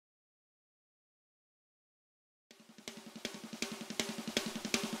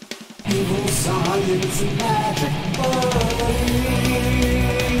Evil science and magic buddies.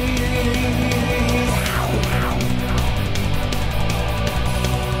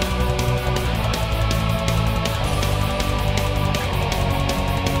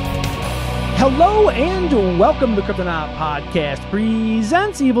 Hello and welcome to the Cryptonaut podcast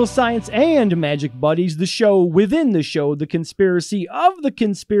presents Evil Science and Magic Buddies, the show within the show, the conspiracy of the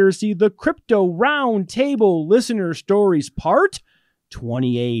conspiracy, the Crypto Round Table Listener Stories Part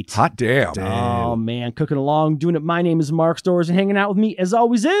 28. Hot damn. Oh man, cooking along, doing it. My name is Mark Stores, and hanging out with me as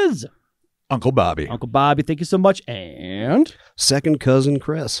always is Uncle Bobby. Uncle Bobby, thank you so much. And second cousin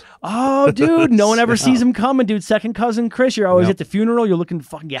Chris. oh, dude, no one ever sees him coming, dude. Second cousin Chris. You're always at the funeral. You're looking to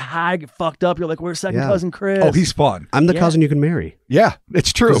fucking get high, get fucked up. You're like, where's second cousin Chris? Oh, he's fun. I'm the cousin you can marry. Yeah,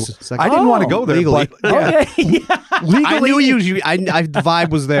 it's true. I didn't want to go there. Legally. But, yeah. Okay. Yeah. Legally. I knew you. I the vibe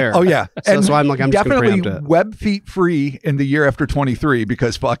was there. Oh, yeah. So I'm like, I'm just going to definitely preempt it. web feet free in the year after 23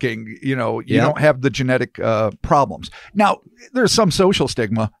 because fucking, you don't have the genetic problems. Now, there's some social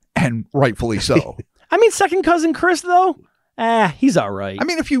stigma, and rightfully so. I mean, second cousin Chris, though, he's all right. I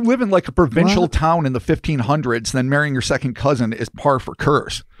mean, if you live in like a provincial town in the 1500s, then marrying your second cousin is par for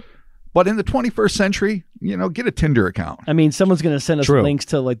course. But in the 21st century, get a Tinder account. I mean, someone's going to send us True. links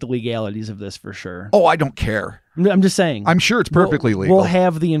to like the legalities of this for sure. Oh, I don't care. I'm just saying. I'm sure it's perfectly legal. We'll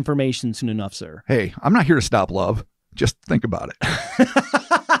have the information soon enough, sir. Hey, I'm not here to stop love. Just think about it.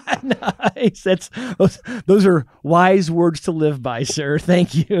 Nice. Those are wise words to live by, sir.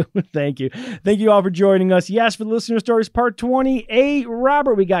 Thank you. Thank you. Thank you all for joining us. Yes, for the Listener Stories Part 28.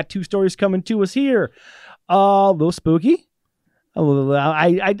 Robert, we got 2 stories coming to us here. A little spooky.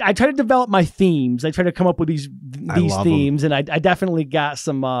 I try to develop my themes. I try to come up with these themes, and I definitely got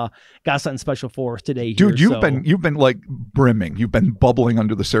something special for us today. Dude, here, you've been like brimming. You've been bubbling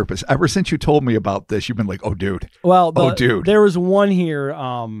under the surface ever since you told me about this. You've been like, oh, dude. Well, dude. There was one here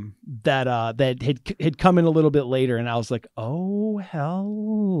that had come in a little bit later, and I was like, oh,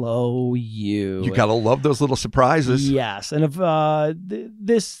 hello, you. You gotta love those little surprises. Yes, and if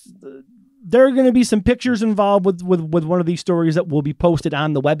there are going to be some pictures involved with one of these stories that will be posted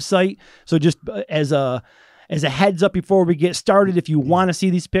on the website. So just as a heads up before we get started, if you want to see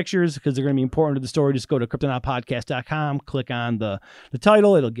these pictures, because they're going to be important to the story, just go to cryptonautpodcast.com, click on the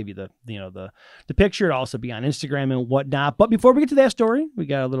title. It'll give you the picture. It'll also be on Instagram and whatnot. But before we get to that story, we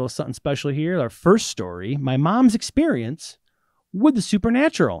got a little something special here. Our first story, my mom's experience with the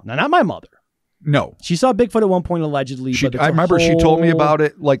supernatural. Now, not my mother. No. She saw Bigfoot at one point, allegedly. But I remember she told me about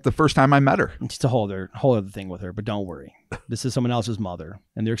it like the first time I met her. It's a whole other thing with her, but don't worry. This is someone else's mother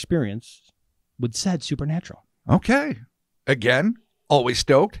and their experience with said supernatural. Okay. Again, always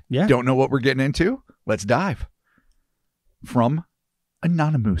stoked. Yeah. Don't know what we're getting into. Let's dive. From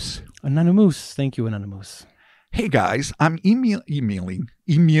Anonymous. Anonymous. Thank you, Anonymous. Hey guys, I'm emailing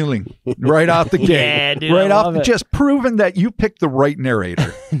right off the gate. Yeah, dude, right I off, love it. just proving that you picked the right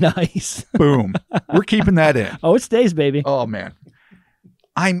narrator. Nice. Boom. We're keeping that in. Oh, it stays, baby. Oh man.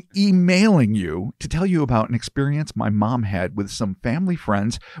 I'm emailing you to tell you about an experience my mom had with some family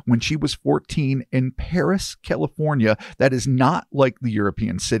friends when she was 14 in Paris, California. That is not like the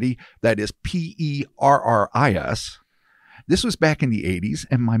European city. That is Perris. This was back in the 80s,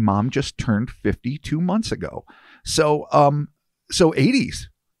 and my mom just turned 50 2 months ago. So 80s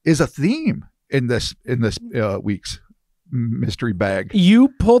is a theme in this week's mystery bag. You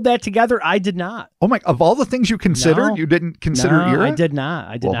pulled that together. I did not. Oh my! Of all the things you considered, No. you didn't consider No, era? I did not.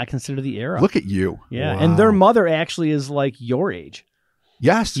 I did not consider the era. Look at you. Yeah, Wow. and their mother actually is like your age.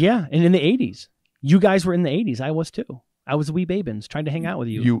 Yes. Yeah, and in the 80s. You guys were in the 80s. I was too. I was a wee babins trying to hang out with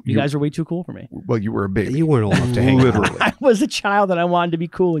you. You guys were way too cool for me. Well, you were a baby. You weren't old enough to hang out. Literally. I was a child and I wanted to be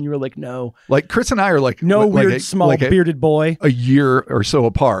cool, and you were like, no. Like Chris and I are like No like weird, small, bearded boy. a year or so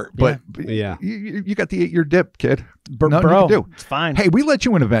apart. But Yeah. you got the 8-year dip, kid. Bro, Nothing you can do. it's fine. Hey, we let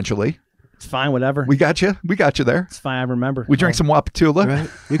you in eventually. It's fine, whatever. We got you. We got you there. It's fine, I remember. We drank some Wapatula. Right?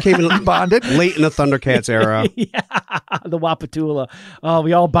 You came in Bonded. late in the Thundercats era. Yeah, the Wapatula. Oh,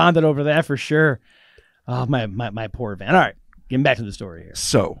 we all bonded over that for sure. Oh, my poor Van. All right, getting back to the story here.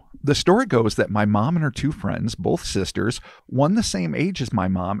 So the story goes that my mom and her 2 friends, both sisters, one the same age as my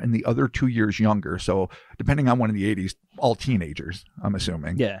mom and the other 2 years younger. So depending on when in the 80s, all teenagers, I'm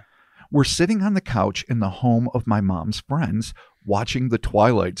assuming. Yeah. Were sitting on the couch in the home of my mom's friends, watching The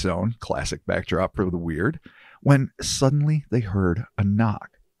Twilight Zone, classic backdrop for the weird, when suddenly they heard a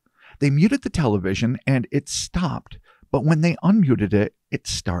knock. They muted the television and it stopped, but when they unmuted it, it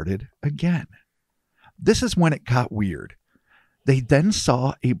started again. This is when it got weird. They then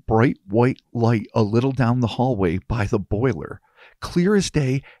saw a bright white light a little down the hallway by the boiler, clear as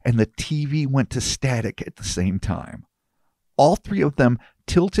day, and the TV went to static at the same time. all three of them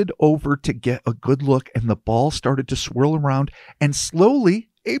tilted over to get a good look, and the ball started to swirl around, and slowly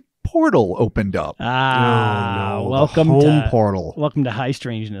a portal opened up. Oh, no. Welcome the home to portal. Welcome to High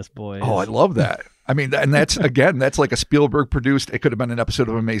Strangeness, boys. Oh, I love that. I mean, and that's again, that's like a Spielberg produced. It could have been an episode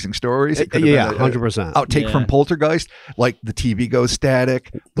of Amazing Stories. It could have Yeah, been a 100%. outtake Yeah. from Poltergeist. Like the TV goes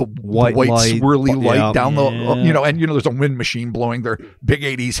static, the white light, swirly light yeah. down the, Yeah. and there's a wind machine blowing their big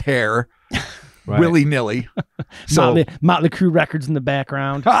 '80s hair, Right. willy nilly. So Motley Crue records in the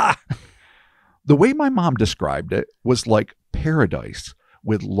background. the way my mom described it was like paradise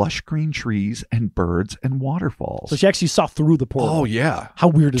with lush green trees and birds and waterfalls. So she actually saw through the portal. Oh yeah, How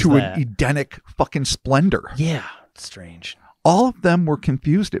weird is to that? an Edenic fucking splendor. Yeah, it's strange. All of them were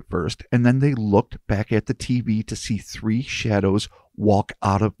confused at first, and then they looked back at the TV to see three shadows walk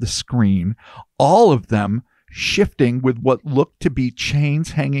out of the screen, all of them shifting with what looked to be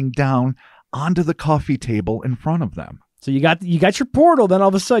chains hanging down onto the coffee table in front of them. So you got your portal, then all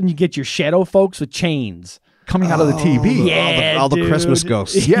of a sudden you get your shadow folks with chains. Coming out of the TV. Yeah, all the dude. Christmas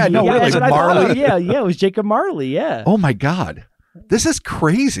ghosts. Yeah, no, Yeah, like that's what I Marley. thought. Yeah, it was Jacob Marley. Yeah. Oh my God. This is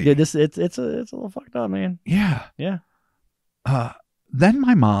crazy. Yeah, it's a little fucked up, man. Yeah. Yeah. Then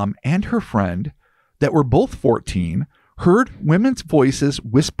my mom and her friend, that were both 14, heard women's voices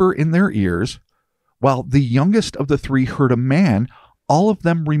whisper in their ears, while the youngest of the three heard a man. All of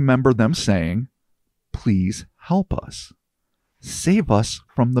them remember them saying, "Please help us. Save us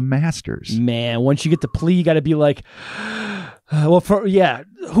from the masters." Man, once you get the plea, you got to be like,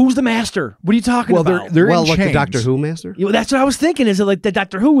 who's the master? What are you talking Well, about? they're Well, in like chains. the Doctor Who master? You know, that's what I was thinking. Is it like the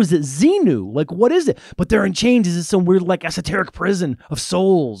Doctor Who? Is it Xenu? Like, what is it? But they're in chains. Is it some weird, like, esoteric prison of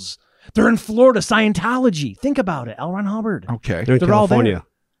souls? They're in Florida, Scientology. Think about it. L. Ron Hubbard. Okay. They're in They're all there. California.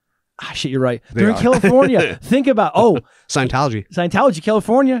 Ah, shit, you're right. They They're in are. California. Think about, Scientology. Scientology,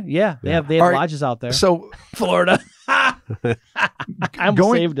 California. Yeah, they have All right. lodges out there. So Florida. I almost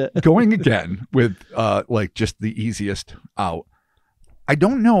going, saved it. going again with like just the easiest out. I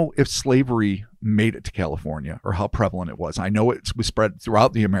don't know if slavery made it to California or how prevalent it was. I know it was spread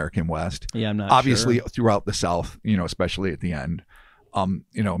throughout the American West. Yeah, I'm not Obviously sure. throughout the South, especially at the end.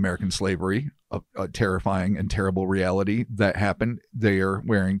 American slavery, a terrifying and terrible reality that happened. They are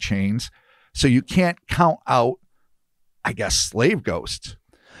wearing chains. So you can't count out, I guess, slave ghosts.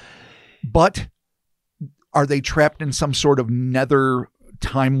 But are they trapped in some sort of nether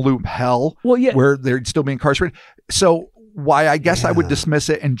time loop hell Well, yeah. where they're still being incarcerated? So why I guess I would dismiss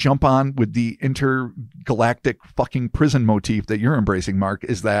it and jump on with the intergalactic fucking prison motif that you're embracing, Mark,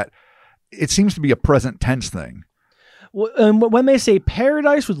 is that it seems to be a present tense thing. When they say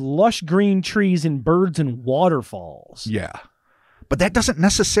paradise with lush green trees and birds and waterfalls. Yeah. But that doesn't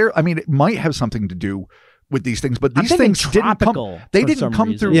necessarily, I mean, it might have something to do with these things, but I'm these thinking things didn't tropical come, they for didn't some come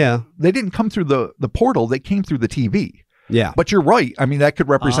reason. through, Yeah. they didn't come through the portal. They came through the TV. Yeah. But you're right. I mean, that could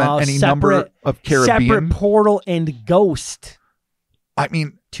represent any number of Caribbean. Separate portal and ghost. I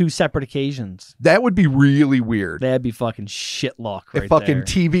mean, Two separate occasions. that would be really weird. That'd be fucking shit luck right If fucking there.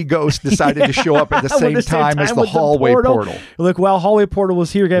 TV Ghost decided to show up at the With same the same time as time the with the hallway portal. portal. Look, well, hallway portal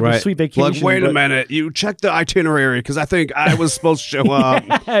was here. Gonna have a Right. sweet vacation. Like, wait a but- minute. You checked the itinerary because I think I was supposed to show up.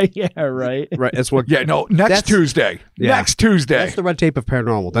 Yeah, right. Right. That's what. Yeah, no, next That's- Tuesday. Yeah. Next Tuesday. That's the red tape of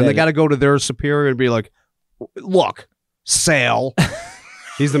paranormal. Then That they is- got to go to their superior and be like, look, Sal.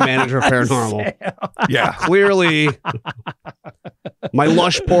 He's the manager of paranormal. Yeah. Clearly, my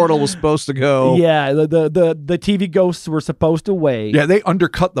lush portal was supposed to go. Yeah, the TV ghosts were supposed to wait. Yeah, they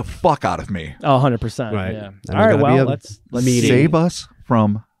undercut the fuck out of me. Oh, 100%. Right. Yeah. And All we right, gotta be well, a let's meeting. see. Save us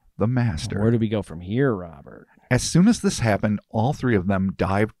from the master. Where do we go from here, Robert? As soon as this happened, all three of them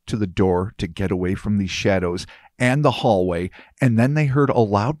dived to the door to get away from these shadows and the hallway, and then they heard a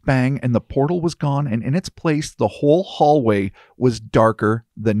loud bang and the portal was gone, and in its place, the whole hallway was darker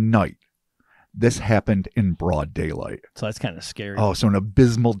than night. This happened in broad daylight. So that's kind of scary. Oh, so an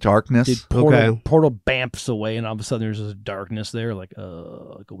abysmal darkness. Dude, portal, Okay. portal bamps away, and all of a sudden there's this darkness there, like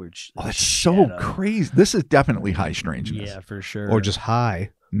a weird. Oh, that's so shadow. crazy. This is definitely high strangeness. Yeah, for sure. Or just high.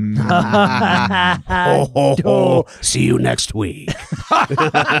 Mm. Oh, See you next week. Fucking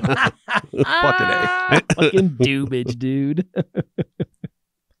A. fucking doobage, dude.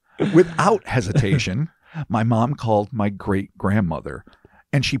 Without hesitation, my mom called my great grandmother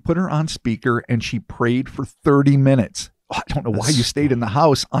and she put her on speaker and she prayed for 30 minutes. I don't know why you stayed in the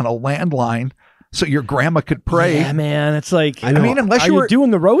house on a landline so your grandma could pray. Yeah, man. It's like, I know. I mean, unless are you you were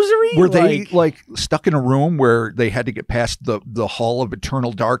doing the rosary? were they like stuck in a room where they had to get past the hall of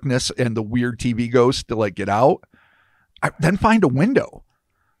eternal darkness and the weird TV ghost to like get out? Then find a window.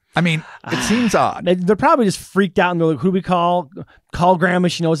 I mean, it seems odd. They're probably just freaked out and they're like, who do we call? Call grandma.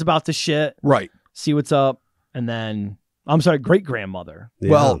 She knows about the shit. Right. See what's up. And then I'm sorry, great grandmother.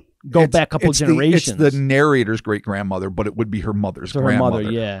 Yeah. Well, Go back a couple generations. It's the narrator's great grandmother, but it would be her mother's So her grandmother.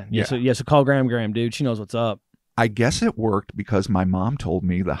 mother, yeah. So call Graham, dude. She knows what's up. I guess it worked because my mom told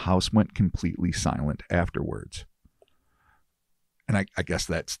me the house went completely silent afterwards. And I guess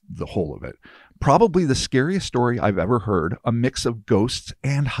that's the whole of it. Probably the scariest story I've ever heard, a mix of ghosts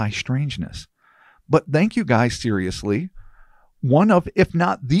and high strangeness. But thank you guys, seriously. One of, if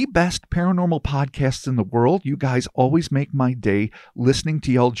not the best paranormal podcasts in the world. You guys always make my day listening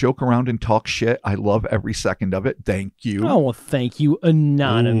to y'all joke around and talk shit. I love every second of it. Thank you. Oh, well, thank you,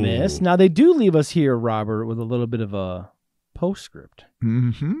 Anonymous. Ooh. Now, they do leave us here, Robert, with a little bit of a postscript.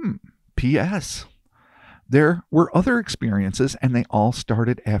 P.S. There were other experiences, and they all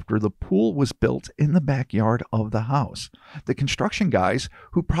started after the pool was built in the backyard of the house. The construction guys,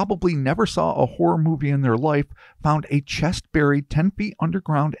 who probably never saw a horror movie in their life, found a chest buried 10 feet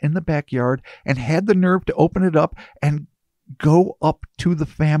underground in the backyard and had the nerve to open it up and go up to the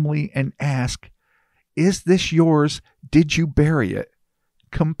family and ask, "Is this yours? Did you bury it?"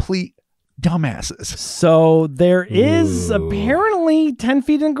 Complete dumbasses. So there is Ooh. apparently 10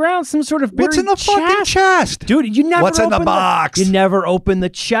 feet in the ground, some sort of buried What's in the fucking chest? Dude, you never What's in the open box? You never open the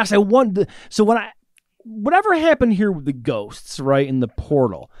chest. I wonder. So whatever happened here with the ghosts, right, in the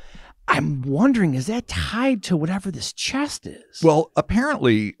portal, I'm wondering, is that tied to whatever this chest is? Well,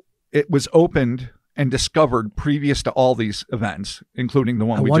 apparently it was opened and discovered previous to all these events, including the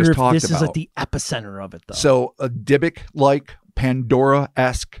one I we wonder just if talked this about. is at the epicenter of it, though. So a Dybbuk-like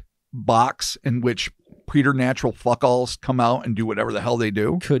Pandora-esque box in which preternatural fuck-alls come out and do whatever the hell they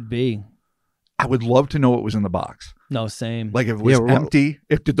do. Could be. I would love to know what was in the box. No, same. Like if it was Yeah, empty,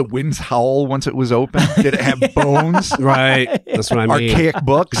 did the winds howl once it was open? Did it have bones? Right. That's what I mean. Archaic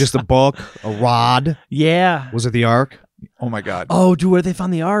books? Just a book, a rod. Yeah. Was it the Ark? Oh my God. Oh, dude, where did they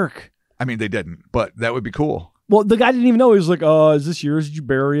find the Ark? I mean, they didn't, but that would be cool. Well, the guy didn't even know. He was like, is this yours? Did you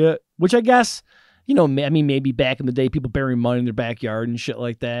bury it? Which I guess, I mean, maybe back in the day, people bury money in their backyard and shit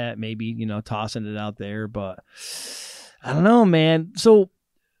like that. Maybe, tossing it out there. But I don't know, man. So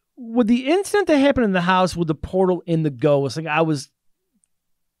with the incident that happened in the house with the portal in the ghost, like, I was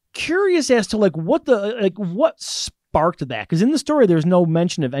curious as to what sparked that. Because in the story, there's no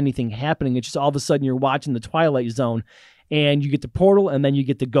mention of anything happening. It's just all of a sudden you're watching the Twilight Zone and you get the portal and then you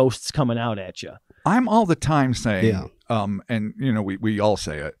get the ghosts coming out at you. I'm all the time saying, Yeah. and we all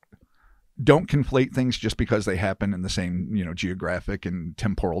say it, don't conflate things just because they happen in the same, geographic and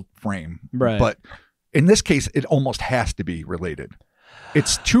temporal frame. Right. But in this case, it almost has to be related.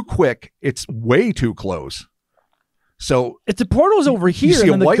 It's too quick. It's way too close. So If the portal's over see here a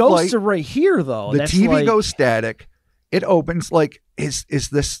and then the white ghosts light, are right here, though. the That's TV like, goes static. It opens. Like, is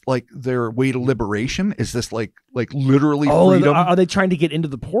this like their way to liberation? Is this like literally freedom are they trying to get into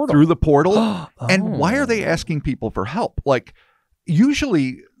the portal? through the portal? Oh. And why are they asking people for help? Like,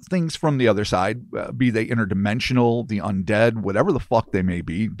 usually things from the other side, be they interdimensional, the undead, whatever the fuck they may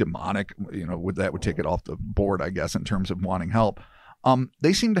be, demonic, that would take it off the board, I guess, in terms of wanting help.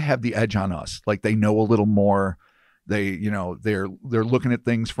 They seem to have the edge on us. Like, they know a little more. They, they're looking at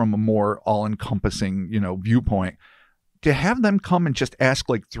things from a more all-encompassing, viewpoint. To have them come and just ask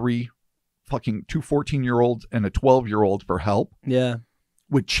like two 14-year-olds and a 12-year-old for help. Yeah.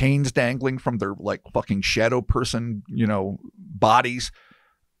 With chains dangling from their like fucking shadow person, bodies,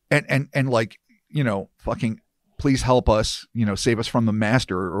 and like, fucking please help us, save us from the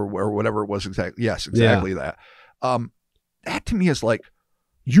master or whatever it was exactly. Yes, exactly that. That to me is like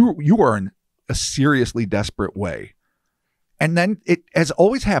you are in a seriously desperate way. And then it, as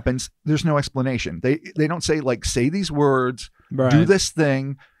always happens, there's no explanation. They don't say like, say these words, do this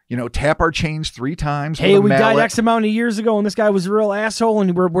thing. Tap our chains 3 times. Hey, we died mallet. X amount of years ago, and this guy was a real asshole,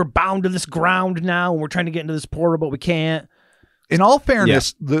 and we're bound to this ground now, and we're trying to get into this portal, but we can't. In all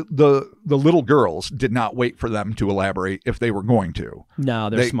fairness, the little girls did not wait for them to elaborate if they were going to.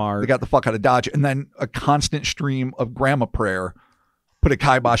 No, they're smart. They got the fuck out of Dodge, and then a constant stream of grandma prayer put a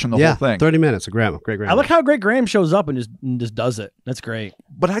kibosh on the whole thing. 30 minutes of great grandma. I like how Great Graham shows up and just does it. That's great.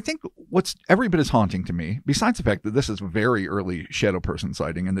 But I think what's every bit as haunting to me, besides the fact that this is a very early shadow person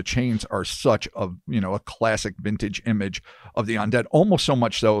sighting, and the chains are such a classic vintage image of the undead, almost so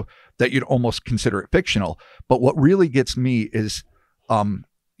much so that you'd almost consider it fictional. But what really gets me is,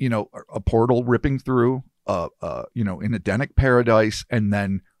 a portal ripping through, in Edenic paradise, and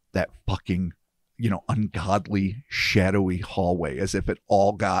then that fucking ungodly shadowy hallway, as if it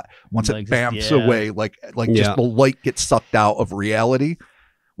all got, once it bamfs away, just the light gets sucked out of reality,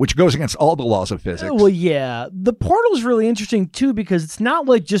 which goes against all the laws of physics. Well, yeah. The portal is really interesting too, because it's not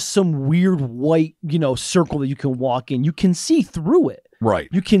like just some weird white, circle that you can walk in. You can see through it. Right.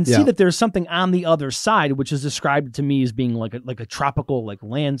 You can see Yeah. that there's something on the other side, which is described to me as being like a tropical like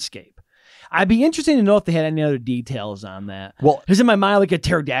landscape. I'd be interested to know if they had any other details on that. Well, Because in my mind, like a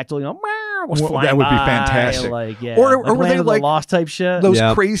pterodactyl, meow, was Well, flying that would be by, fantastic. Like, yeah. Or like were they Land of the like Lost type shit? those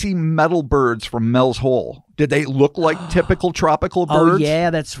Yep. crazy metal birds from Mel's Hole? Did they look like typical tropical birds? Oh yeah,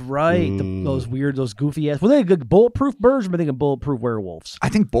 that's right. Those weird, those goofy ass. Were they good bulletproof birds? Or am I thinking bulletproof werewolves? I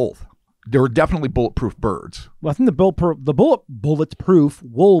think both. They were definitely bulletproof birds. Well, I think the bulletproof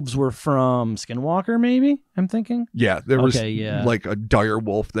wolves were from Skinwalker. Maybe I'm thinking. Yeah, there was Okay, yeah. like a dire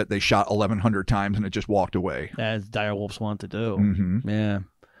wolf that they shot 1,100 times and it just walked away. As dire wolves want to do. Mhm. Yeah.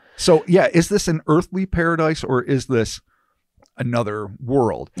 So, yeah, is this an earthly paradise or is this another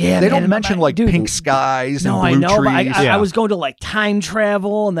world? Yeah, they man, don't mention like dude, pink skies No, and blue I know. But trees. I was going to like time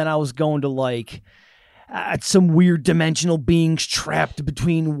travel, and then I was going to like some weird dimensional beings trapped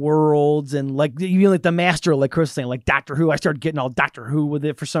between worlds, and like you know, like the master, like Chris was saying, like Doctor Who. I started getting all Doctor Who with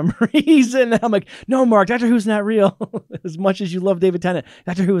it for some reason. I'm like, no, Mark, Doctor Who's not real. As much as you love David Tennant,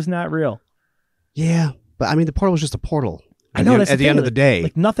 Doctor Who is not real. Yeah, but I mean, the portal was just a portal. I know. At the end of the day,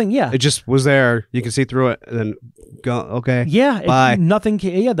 like nothing. Yeah, it just was there. You can see through it, and then go. Okay. yeah. Bye. Nothing.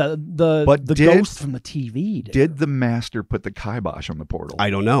 Yeah, the But did- ghost from the TV. Did the master put the kibosh on the portal? I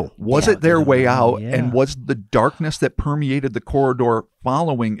don't know. Was Yeah, it their way yeah. out? And was the darkness that permeated the corridor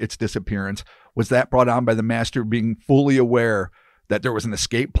following its disappearance, was that brought on by the master being fully aware that there was an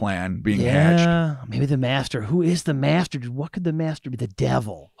escape plan being hatched? Yeah, maybe the master. Who is the master? Dude? What could the master be? The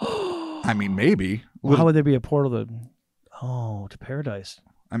devil. I mean, maybe. Well, how would there be a portal to paradise?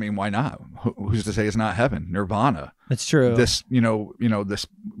 I mean, why not? Who's to say it's not heaven, nirvana? That's true. This, this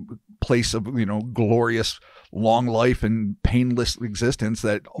place of, glorious long life and painless existence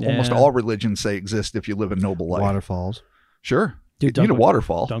that almost Yeah. all religions say exist if you live a noble life. Waterfalls. Sure. Dude, you need a don't go-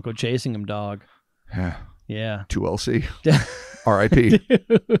 waterfall. Don't go chasing him, dog. Yeah. Yeah. 2LC. R.I.P.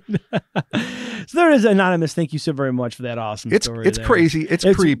 So there is Anonymous. Thank you so very much for that awesome It's story. it's there. crazy. It's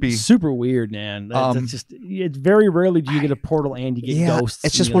creepy. Super weird, man. That's just. It's very rarely do you get a portal and you get ghosts.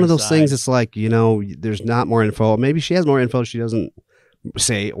 It's on just the one of other those side. things. It's like, there's not more info. Maybe she has more info. She doesn't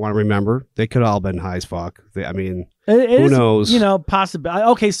want to remember. They could all been high as fuck. It who is, knows? Possibly.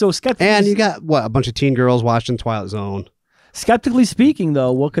 Okay, so skeptically, And you got a bunch of teen girls watching Twilight Zone. skeptically speaking,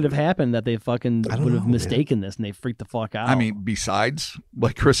 though, what could have happened that they fucking I don't would have know, mistaken this and they freaked the fuck out? I mean, besides,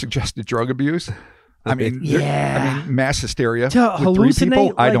 like Chris suggested, drug abuse. I mean, Yeah. mass hysteria to with three hallucinate people.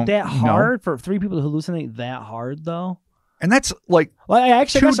 like I don't that know. hard for three people to hallucinate that hard, though. And that's like Well, I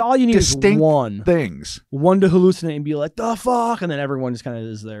two guess all you need is distinct one things. to hallucinate and be like, the fuck, and then everyone just kind of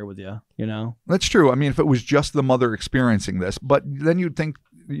is there with you, you know? That's true. I mean, if it was just the mother experiencing this, but then you'd think,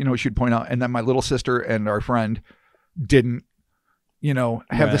 she'd point out, and then my little sister and our friend didn't, have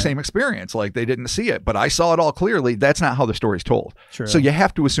Right. the same experience. Like they didn't see it, but I saw it all clearly. That's not how the story's told. True. So you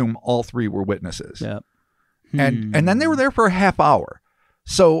have to assume all three were witnesses. Yeah. And then they were there for a half hour.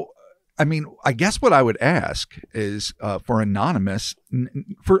 So, I mean, I guess what I would ask is for Anonymous,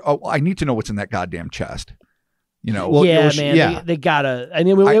 I need to know what's in that goddamn chest. Well, yeah, it was- man. yeah. They gotta. I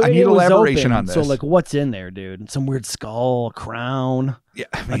mean, I need it was elaboration open, on So, this. like, what's in there, dude? Some weird skull, a crown, Yeah,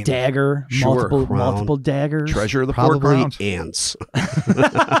 I a mean, dagger, sure. multiple daggers. treasure of the four Probably crowns. ants.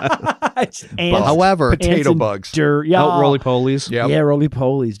 It's ants, However, ants Potato and bugs. dirt. Yeah, roly polies. Yep. yeah, roly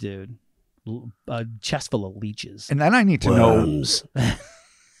polies, dude. A chest full of leeches. And then I need to know Worms.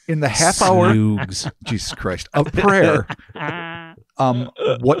 in the half hour, Slugs. Jesus Christ, of prayer,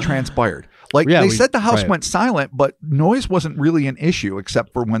 what transpired. Like Yeah, they we- said the house right. went silent, but noise wasn't really an issue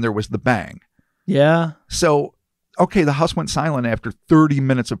except for when there was the bang. Yeah. So, okay, the house went silent after 30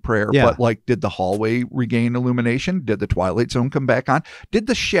 minutes of prayer, Yeah. but like, did the hallway regain illumination? Did the Twilight Zone come back on? Did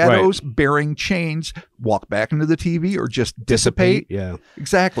the shadows bearing chains walk back into the TV or just dissipate? Yeah.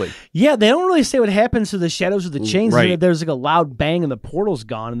 Exactly. Yeah, they don't really say what happens to the shadows of the chains. Right. There's like a loud bang and the portal's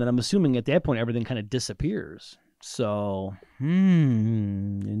gone, and then I'm assuming at that point everything kind of disappears. So,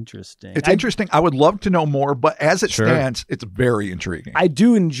 interesting. It's interesting. I would love to know more, but as it Sure. stands, it's very intriguing. I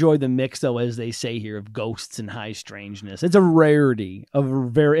do enjoy the mix, though, as they say here, of ghosts and high strangeness. It's a rarity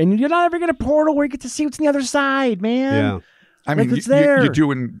of and you're not ever get a portal where you get to see what's on the other side, man. Yeah. I mean, like it's you there.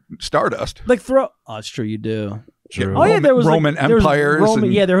 do in Stardust. Like Oh, it's true, you do. True. Oh yeah, there was Roman like, there was empires Roman,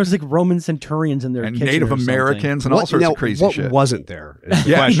 and- yeah, there was like Roman centurions in their And kitchen Native or something. Americans and all sorts of crazy what shit. wasn't there? is the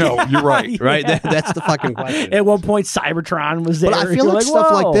Yeah, question. no, you're right. Right? Yeah. That's the fucking question. At one point, Cybertron was there. But I feel You're like stuff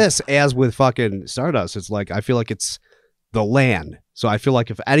whoa. like this, as with fucking Stardust, it's like, I feel like it's the land. So I feel like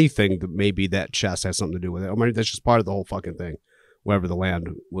if anything, maybe that chest has something to do with it. I mean, that's just part of the whole fucking thing, whatever the land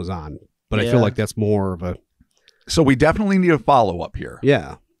was on. But I Yeah. feel like that's more of a, So we definitely need a follow up here.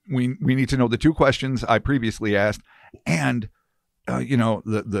 yeah. We need to know the two questions I previously asked and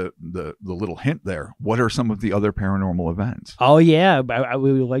the little hint there. What are some of the other paranormal events? Oh yeah, I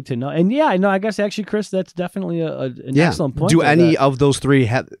would like to know. And yeah, no, I guess actually, Chris, that's definitely an excellent point. Do any of those three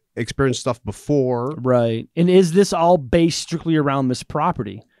have experienced stuff before? Right. And is this all based strictly around this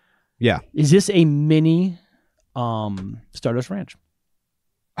property? Yeah. Is this a mini Stardust Ranch?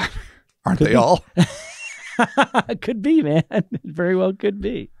 Aren't they all? Could be, man. It very well could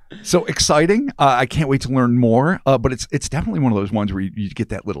be. So exciting. I can't wait to learn more. But it's definitely one of those ones where you get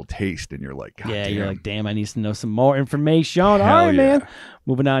that little taste and you're like, God yeah, damn. you're like, damn, I need to know some more information. All right, man.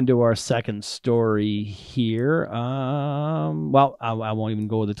 Moving on to our second story here. Well, I won't even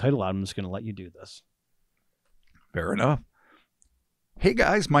go with the title out. I'm just going to let you do this. Fair enough. Hey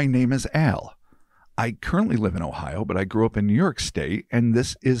guys, my name is Al. I currently live in Ohio, but I grew up in New York State, and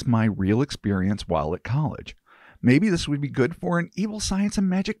this is my real experience while at college. Maybe this would be good for an Evil Science and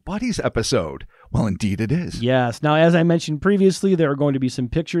Magic Buddies episode. Well, indeed it is. Yes. Now, as I mentioned previously, there are going to be some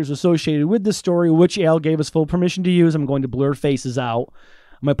pictures associated with this story, which Al gave us full permission to use. I'm going to blur faces out.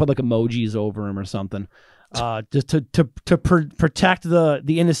 I might put like emojis over them or something. Just to protect the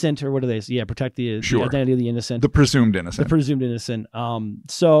innocent, or what are they? Yeah, protect the identity of the innocent. The presumed innocent. The presumed innocent.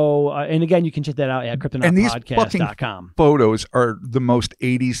 And again, you can check that out at cryptonautpodcast.com. Photos are the most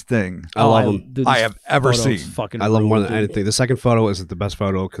 80s thing I love them. I have ever seen. Fucking I love them more than dude. anything. The second photo is the best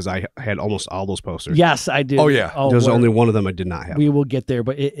photo because I had almost all those posters. Yes, I do. Oh, yeah. There's only one of them I did not have. We will get there,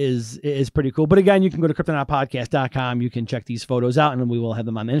 but it is pretty cool. But again, you can go to cryptonautpodcast.com. You can check these photos out, and then we will have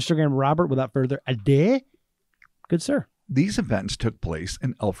them on Instagram. Robert, without further ado, good sir. These events took place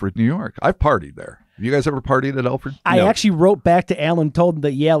in Alfred, New York. I've partied there. Have you guys ever partied at Alfred? I actually wrote back to Alan and told him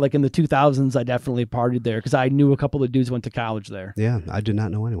that, yeah, like in the 2000s, I definitely partied there because I knew a couple of dudes who went to college there. Yeah, I did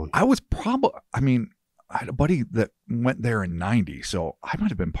not know anyone. I had a buddy that went there in 90, so I might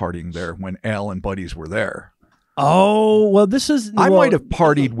have been partying there when Al and buddies were there. Oh, well, I might have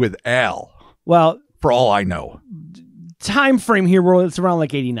partied with Al. Well, for all I know. Time frame here, where it's around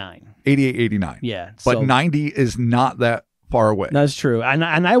like 89. 88, 89. Yeah. But 90 is not that far away. That's true. And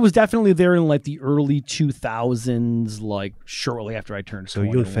I was definitely there in like the early 2000s, like shortly after I turned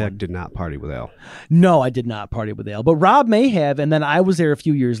 21. So you, in fact, did not party with Al? No, I did not party with Al. But Rob may have, and then I was there a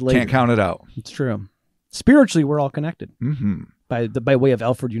few years later. Can't count it out. It's true. Spiritually, we're all connected Mm-hmm. by way of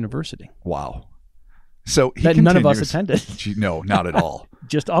Alfred University. Wow. So he that none of us attended. No, not at all.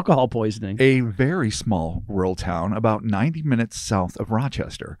 Just alcohol poisoning. A very small rural town about 90 minutes south of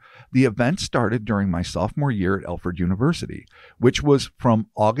Rochester. The event started during my sophomore year at Alfred University, which was from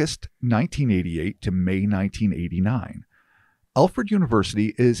August 1988 to May 1989. Alfred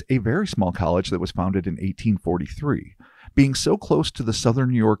University is a very small college that was founded in 1843. Being so close to the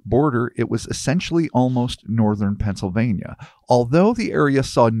southern New York border, it was essentially almost northern Pennsylvania. Although the area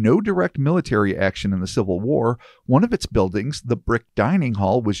saw no direct military action in the Civil War, one of its buildings, the Brick Dining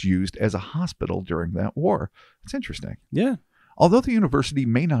Hall, was used as a hospital during that war. It's interesting. Yeah. Although the university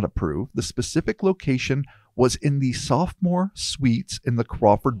may not approve, the specific location was in the sophomore suites in the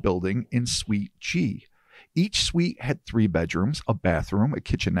Crawford Building in Suite G. Each suite had 3 bedrooms, a bathroom, a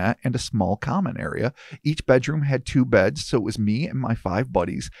kitchenette, and a small common area. Each bedroom had 2 beds, so it was me and my 5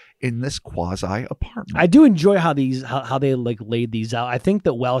 buddies in this quasi apartment. I do enjoy how they like laid these out. I think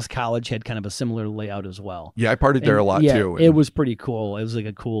that Wells College had kind of a similar layout as well. Yeah, I partied there a lot too. It was pretty cool. It was like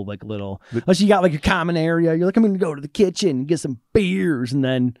a cool like little. Unless you got like a common area, you're like, I'm gonna go to the kitchen, get some beers, and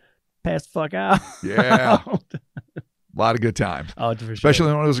then pass the fuck out. Yeah, a lot of good times. Oh, for sure. Especially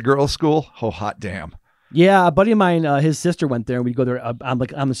when it was a girls' school. Oh, hot damn. Yeah, a buddy of mine, his sister went there, and we'd go there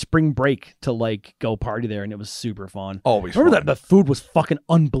on the spring break to like go party there, and it was super fun. Always remember fun. that the food was fucking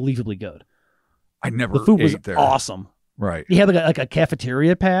unbelievably good. I never The food was ate there. awesome. Right. He had like a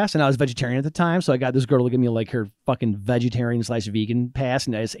cafeteria pass, and I was vegetarian at the time, so I got this girl to give me like her fucking vegetarian/vegan pass,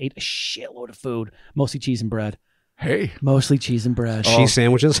 and I just ate a shitload of food, mostly cheese and bread. Hey. Mostly cheese and bread. Cheese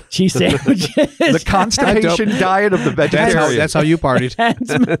sandwiches? Cheese sandwiches. The constipation diet of the vegetarian. That's how you partied.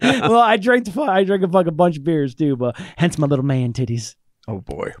 Well, I drank a fucking bunch of beers too, but hence my little man titties. Oh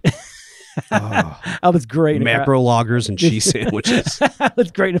boy. I was great. Macro loggers and cheese sandwiches. I was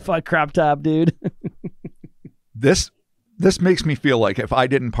great in a fuck crop top, dude. This makes me feel like if I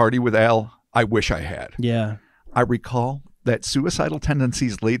didn't party with Al, I wish I had. Yeah. I recall that Suicidal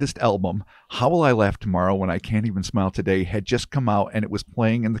Tendencies' latest album, How Will I Laugh Tomorrow When I Can't Even Smile Today, had just come out, and it was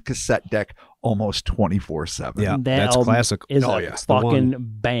playing in the cassette deck almost 24/7. Yeah, That that's album classic. Is Oh, a yeah. fucking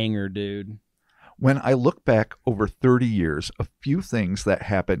banger, dude. When I look back over 30 years, a few things that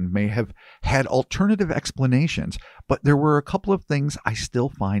happened may have had alternative explanations, but there were a couple of things I still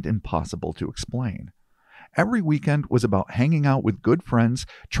find impossible to explain. Every weekend was about hanging out with good friends,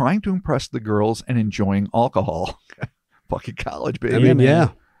 trying to impress the girls, and enjoying alcohol. fucking college, baby. I mean, yeah.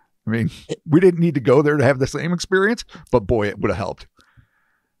 I mean, we didn't need to go there to have the same experience, but boy, it would have helped.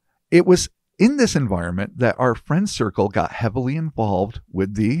 It was in this environment that our friend circle got heavily involved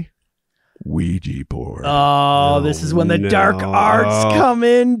with the Ouija board. Oh, this is when the dark arts come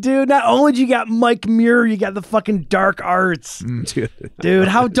in, dude. Not only do you got Mike Muir, you got the fucking dark arts. Dude,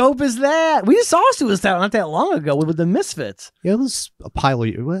 how dope is that? We just saw Suicide not that long ago with the Misfits. Yeah, it was a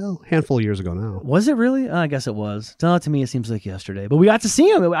handful of years ago now. Was it really? I guess it was. To me, it seems like yesterday. But we got to see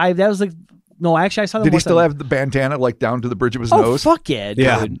him. That was like, no, actually, I saw them. Did he still have the bandana like down to the bridge of his nose? Oh, fuck yeah, dude.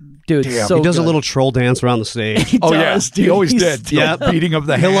 Yeah. Dude, Damn. so He does good. a little troll dance around the stage. He does, dude. He always He's did. still- Yeah. Beating of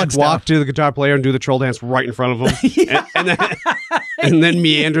the He'll like hands walk to the guitar player and do the troll dance right in front of him, and then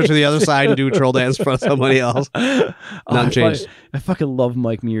meander to the other side and do a troll dance in front of somebody else. Nothing changed. I fucking love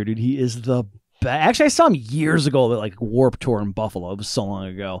Mike Muir, dude. He is the best. Actually, I saw him years ago at like Warped Tour in Buffalo. It was so long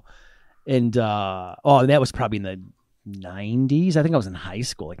ago, and that was probably in the 90s. I think I was in high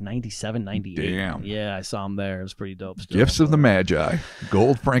school, like 97, 98. Damn. Yeah, I saw him there. It was pretty dope stuff. Gifts of the Magi,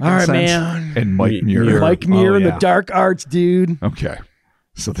 gold, frankincense, All right, man. and Mike Muir. Mike Muir and yeah. the dark arts, dude. Okay,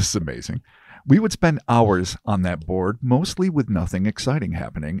 so this is amazing. We would spend hours on that board, mostly with nothing exciting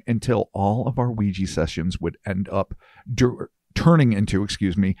happening, until all of our Ouija sessions would end up turning into,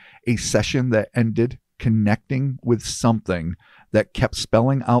 a session that ended connecting with something that kept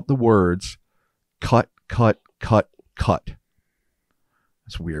spelling out the words, cut, cut, cut, cut.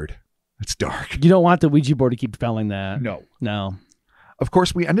 That's weird. It's dark. You don't want the Ouija board to keep spelling that. No. Of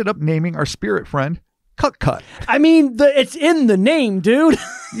course, we ended up naming our spirit friend Cut Cut. I mean, it's in the name, dude.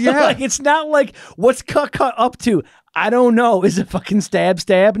 Yeah. Like, it's not like, what's Cut Cut up to? I don't know. Is it fucking stab?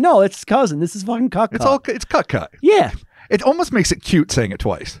 No, it's cousin. This is fucking Cut Cut. It's Cut Cut. Yeah. It almost makes it cute saying it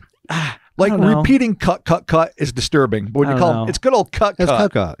twice. Like don't know. repeating cut, cut, cut is disturbing. But when I you don't call know. him, it's good old cut, That's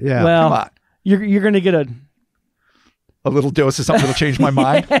cut. Cut. Yeah. Well, Come on. you're gonna get A little dose of something that'll change my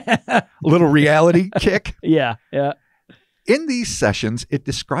mind. A little reality kick. yeah. In these sessions, it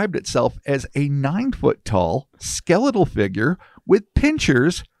described itself as a 9-foot tall skeletal figure with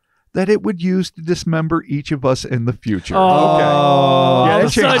pinchers that it would use to dismember each of us in the future. Oh, Okay. Yeah, all it of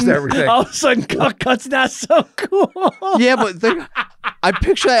a changed sudden- everything. All of a sudden, Cut Cut's not so cool. Yeah, but I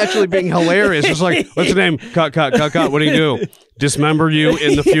picture that actually being hilarious. It's like, what's the name? Cut. What do you do? Dismember you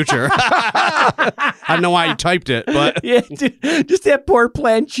in the future. I don't know why you typed it, but Yeah, dude, just that poor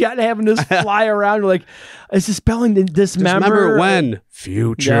planchette having to fly around. Like, is this spelling dismember? dismember when?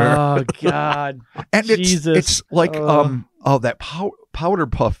 Future. Oh God, And Jesus. it's like that Powder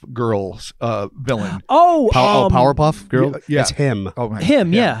Puff Girls villain. Powerpuff Girl? Yeah. It's him. Oh my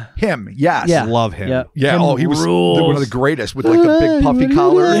Him, yeah. Him, yes. Yeah. Love him. Yeah. Yeah, Him he was rules. one of the greatest with like the big puffy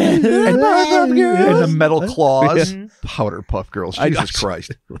collar and the metal claws. Powder Puff Girls. Jesus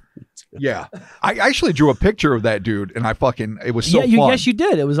Christ. Yeah. I actually drew a picture of that dude and it was so yeah, fun. yes, you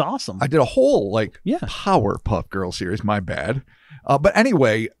did. It was awesome. I did a whole Yeah. Power Puff Girl series. My bad. But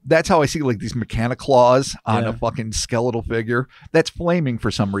anyway, that's how I see like these mechanic claws on a fucking skeletal figure. That's flaming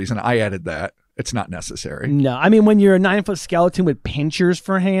for some reason. I added that. It's not necessary. No, I mean when you're a 9-foot skeleton with pinchers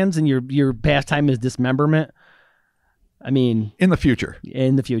for hands and your pastime is dismemberment. I mean, In the future.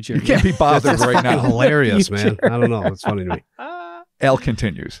 in the future, You can't be bothered right Fucking now. hilarious, man. I don't know. It's funny to me. Al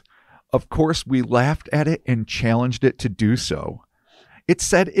continues. Of course, we laughed at it and challenged it to do so. It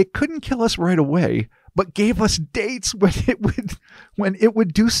said it couldn't kill us right away, but gave us dates when it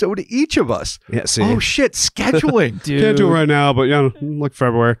would do so to each of us. Yeah, see. Oh shit, scheduling. dude. Can't do it right now, but yeah, like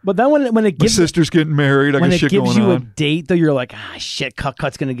February. But then when it My gives sister's getting married. I when got it shit gives going you a on. date, though, you're like, shit,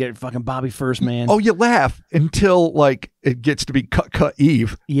 Cut's gonna get fucking Bobby first, man. Oh, you laugh until like it gets to be cut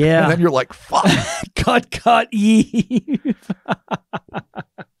Eve. yeah, And then you're like, fuck. cut Eve.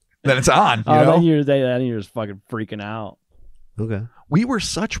 Then it's on. You know? then you're just fucking freaking out. Okay. We were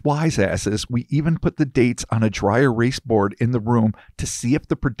such wise asses, we even put the dates on a dry erase board in the room to see if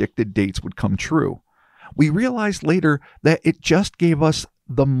the predicted dates would come true. We realized later that it just gave us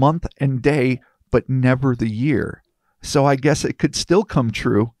the month and day, but never the year. So I guess it could still come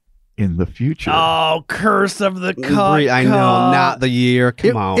true in the future. Oh, curse of the cut. I know, not the year.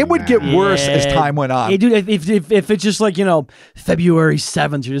 Come on. It would get man. worse as time went on. Yeah, dude, if it's just like, February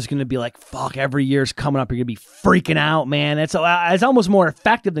 7th, you're just going to be like, fuck, every year's coming up. You're going to be freaking out, man. It's almost more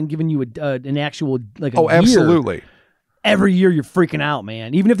effective than giving you an actual, like, a year. Absolutely. Every year you're freaking out,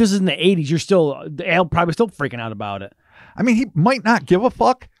 man. Even if this is in the 80s, you're still, Al probably still freaking out about it. I mean, he might not give a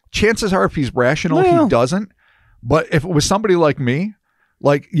fuck. Chances are if he's rational, Well. he doesn't. But if it was somebody like me,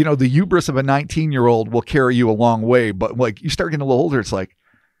 like, the hubris of a 19-year-old will carry you a long way. But like you start getting a little older, it's like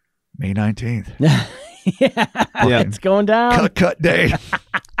May 19th. Yeah, it's going down. Cut day.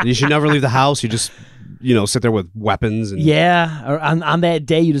 You should never leave the house. You just sit there with weapons. And Yeah, or on that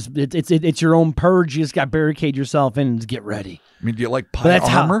day, you just it's your own purge. You just got barricade yourself in and just get ready. I mean, do you like But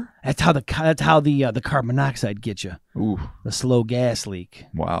pie armor? That's how the carbon monoxide gets you. Ooh, The slow gas leak.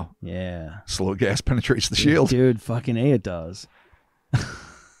 wow. Yeah, Slow gas penetrates the shield. dude. Fucking A, it does.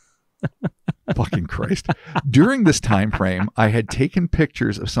 Fucking Christ. During this time frame, I had taken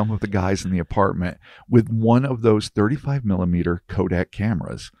pictures of some of the guys in the apartment with one of those 35 millimeter Kodak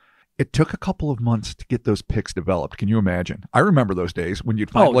cameras. It took a couple of months to get those pics developed. Can you imagine? I remember those days when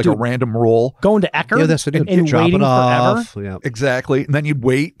you'd find a dude. random roll. Going to Ecker yeah, that's what and, you drop waiting it off. forever. Yeah. Exactly. And then you'd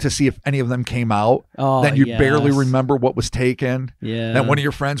wait to see if any of them came out. Oh, Then you'd yes. barely remember what was taken. Yeah. Then one of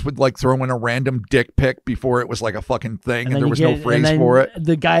your friends would like throw in a random dick pic before it was like a fucking thing and then there you was no get- phrase and then for it.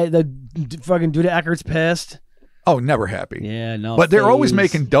 The fucking dude at Eckert's pissed. Oh, never happy. Yeah, no. But they're always phase.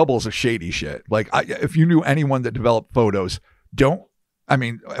 making doubles of shady shit. Like, if you knew anyone that developed photos,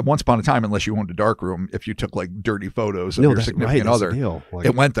 once upon a time, unless you owned a darkroom, if you took like dirty photos of No, your that's significant right, that's the other, deal. Like-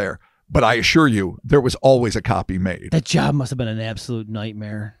 it went there. But I assure you, there was always a copy made. That job must have been an absolute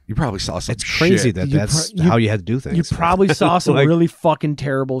nightmare. You probably saw some It's crazy shit. that You that's pro- you- how you had to do things. You probably saw some Like, really fucking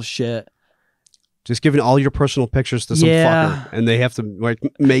terrible shit. just giving all your personal pictures to some Yeah. fucker, and they have to like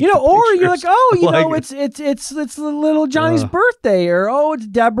make Or you're like, pictures. oh, Like- it's the little Johnny's birthday, or oh, it's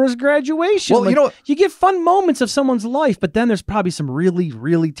Deborah's graduation. Well, Like, you get fun moments of someone's life, but then there's probably some really,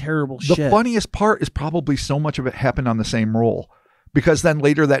 really terrible The shit. funniest part is probably so much of it happened on the same roll. Because then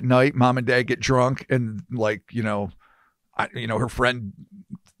later that night, mom and dad get drunk and like, her friend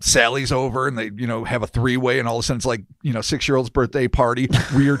Sally's over and they, have a 3-way and all of a sudden it's like, 6-year-old's birthday party,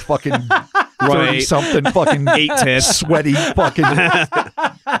 weird fucking 30-something fucking 8 tits. sweaty fucking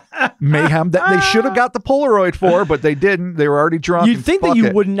mayhem that they should have got the Polaroid for, but they didn't. They were already drunk. You'd and think that fuck you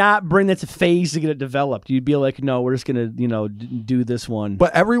it. would not bring that to phase to get it developed. You'd be like, no, we're just gonna, do this one.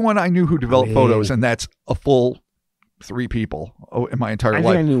 But everyone I knew who developed photos, and that's a full 3 people in my entire I think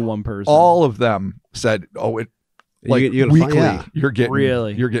life. I knew one person. All of them said, "Oh, it like You're gonna weekly. find- yeah.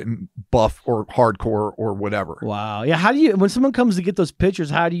 You're getting buff or hardcore or whatever." Wow. Yeah. How do you, when someone comes to get those pictures,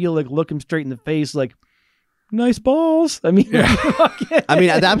 how do you like look them straight in the face, like, nice balls? I mean, I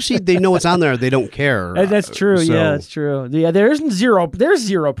mean, obviously they know it's on there. They don't care. That's true. So- Yeah, that's true. Yeah, there's zero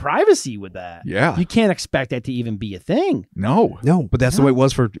privacy with that. Yeah. You can't expect that to even be a thing. No. No, but that's the way it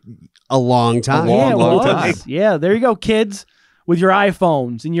was for a long time. long, yeah, it long was. time. Yeah, there you go, kids, with your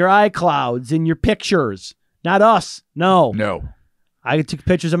iPhones and your iClouds and your pictures. Not us. No. No. I took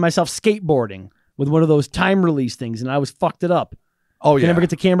pictures of myself skateboarding with one of those time release things, and I was fucked it up. Oh I yeah. never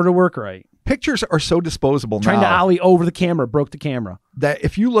get the camera to work right. Pictures are so disposable Trying to now ollie over the camera, broke the camera. that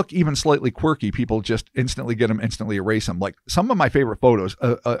if you look even slightly quirky, people just instantly get them, instantly erase them. Like some of my favorite photos,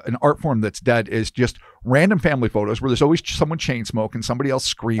 an art form that's dead is just random family photos where there's always someone chain smoking, somebody else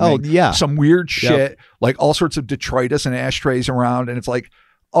screaming. Oh, yeah. Some weird shit, like all sorts of detritus and ashtrays around. And it's like,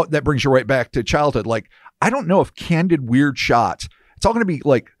 oh, that brings you right back to childhood. Like, I don't know if candid weird shots, it's all going to be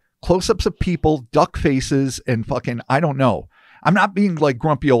like close-ups of people, duck faces, and fucking, I don't know. I'm not being like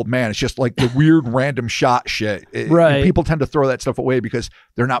grumpy old man. It's just like the weird random shot shit. Right. People tend to throw that stuff away because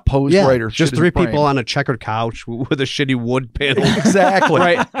they're not posed Yeah, right or just shit 3 isn't framed. people on a checkered couch with a shitty wood panel. Exactly.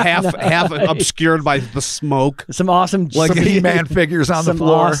 Right, half obscured by the smoke. Some awesome, Some He-Man figures on the some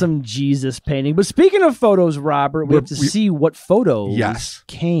floor. awesome Jesus painting. But speaking of photos, Robert, we have to see what photos Yes.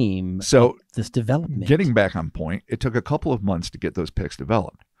 came So this development. getting back on point, it took a couple of months to get those pics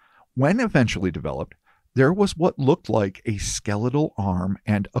developed. When eventually developed, there was what looked like a skeletal arm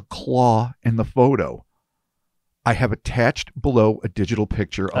and a claw in the photo. I have attached below a digital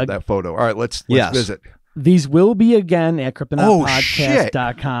picture of that photo. All right, let's Yes. visit. These will be again at Oh,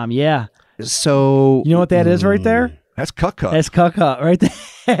 cryptonautpodcast.com. Yeah. So You know what that is right there? That's cut. That's Cucka right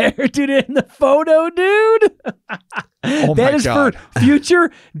there. Dude, in the photo, dude. Oh That my is God. for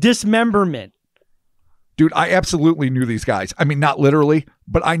future dismemberment. Dude, I absolutely knew these guys. I mean, not literally,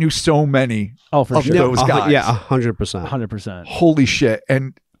 but I knew so many Oh, for of sure. those guys. Yeah, 100%. 100%. Holy shit.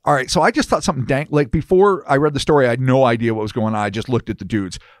 And all right, so I just thought something dank. Like before I read the story, I had no idea what was going on. I just looked at the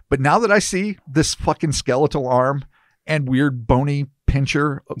dudes. But now that I see this fucking skeletal arm and weird bony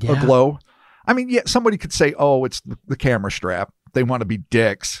pincher Yeah. aglow, I mean, yeah, somebody could say, oh, it's the camera strap. They want to be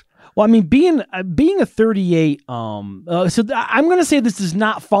dicks. Well, I mean, being a 38, I'm going to say this does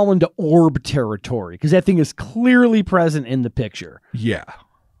not fall into orb territory because that thing is clearly present in the picture. Yeah.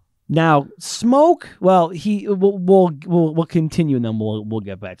 Now, smoke. Well, we'll continue and then we'll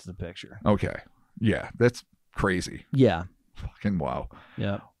get back to the picture. Okay. Yeah, that's crazy. Yeah. Fucking wow.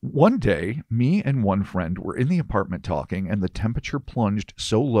 Yeah. One day, me and one friend were in the apartment talking, and the temperature plunged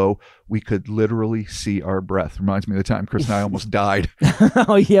so low we could literally see our breath. Reminds me of the time Chris and I almost died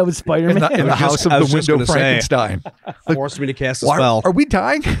Oh yeah, with Spider-Man. in the house of I the was just window gonna say. Frankenstein. Forced me to cast a Why- spell. Are we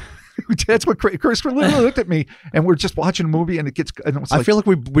dying? That's what Chris literally looked at me, and we're just watching a movie, and it was I like, feel like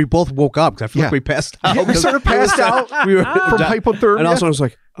we both woke up because I feel Yeah. like we passed out. yeah, we sort of passed out We were from hypothermia. and also I was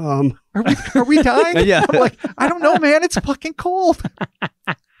like, Are we dying? Yeah. I'm like, I don't know, man. It's fucking cold.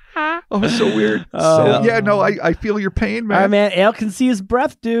 Oh, it's so weird. Oh. Yeah, no, I feel your pain, man. All right, man. Al can see his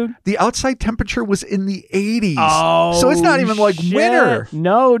breath, dude. The outside temperature was in the 80s. Oh, So it's not even like shit. winter.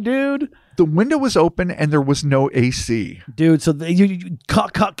 No, dude. The window was open and there was no AC. Dude, so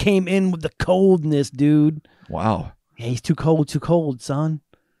Cut came in with the coldness, dude. Wow. Yeah, he's too cold, son.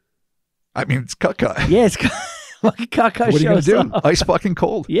 I mean, it's cut. Yeah, it's fucking Cut What are you going to shows do? up. Ice fucking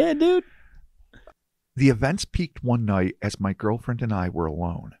cold. Yeah, dude. The events peaked one night as my girlfriend and I were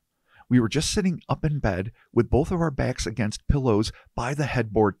alone. We were just sitting up in bed with both of our backs against pillows by the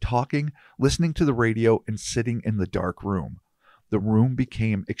headboard, talking, listening to the radio, and sitting in the dark room. The room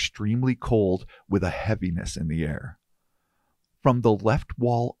became extremely cold with a heaviness in the air. From the left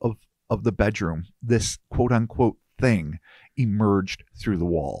wall of the bedroom, this quote-unquote thing emerged through the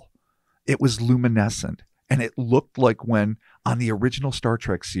wall. It was luminescent, and it looked like when, on the original Star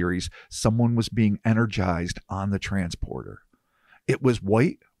Trek series, someone was being energized on the transporter. It was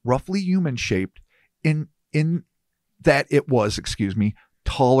white, roughly human-shaped, in that it was,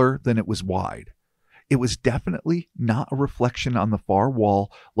 taller than it was wide. It was definitely not a reflection on the far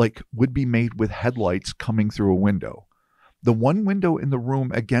wall like would be made with headlights coming through a window. The one window in the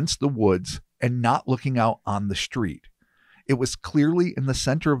room against the woods and not looking out on the street. It was clearly in the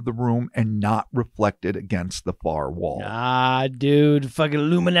center of the room and not reflected against the far wall. Ah, dude, fucking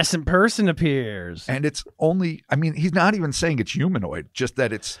luminescent person appears. And it's only, I mean, he's not even saying it's humanoid, just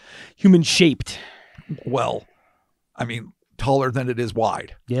that it's, Human shaped. well, I mean, taller than it is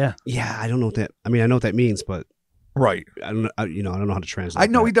wide. Yeah. yeah, I don't know what that. I mean, I know what that means, but Right. I don't know how to translate. I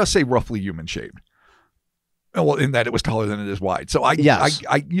know that. he does say roughly human shaped. Well, in that it was taller than it is wide. So I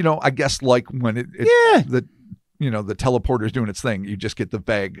guess like when Yeah. the teleporter's doing its thing, you just get the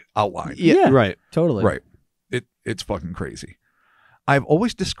vague outline. Yeah. right. Totally. Right. It's fucking crazy. I've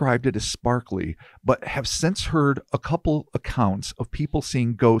always described it as sparkly, but have since heard a couple accounts of people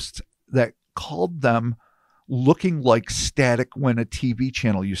seeing ghosts that called them looking like static when a TV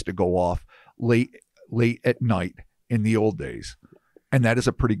channel used to go off late at night in the old days. And that is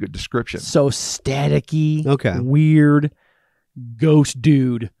a pretty good description. So staticky, Okay. weird ghost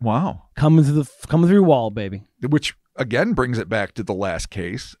dude Wow. coming through your wall, baby. Which again brings it back to the last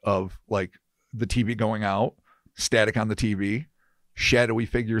case of like the TV going out, static on the TV, shadowy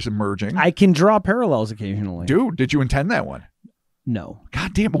figures emerging. I can draw parallels occasionally. Dude, did you intend that one? No.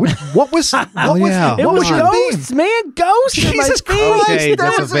 God damn it. What was yeah. It what was your ghosts, theme? man. Ghosts. in my Jesus theme. Christ. Okay, that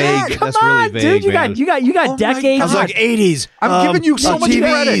that's a was vague. it. Come That's really on, vague, dude. man. You got Oh my decades. God. I was like 80s. I'm giving you so much TVs.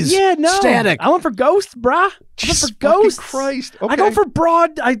 credit. Yeah, no. Static. I went for ghosts, bruh. I went Jesus for ghosts. fucking Christ. I Okay. go for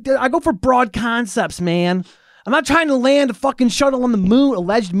broad. I go for broad concepts, man. I'm not trying to land a fucking shuttle on the moon,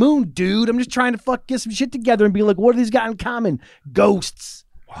 alleged moon, dude. I'm just trying to get some shit together and be like, what do these got in common? Ghosts.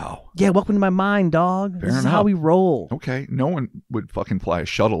 Wow. Yeah, welcome to my mind, dog. Fair This is enough. how we roll. Okay. No one would fucking fly a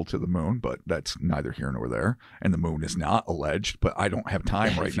shuttle to the moon, but that's neither here nor there. And the moon is not alleged, but I don't have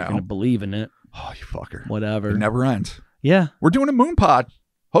time right If you're now. gonna believe in it, Oh, you fucker. whatever. It never ends. Yeah. We're doing a moon pod.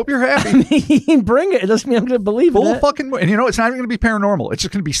 Hope you're happy. I mean, bring it. It doesn't mean I'm gonna believe in Full it. fucking moon. And you know, it's not even going to be paranormal. It's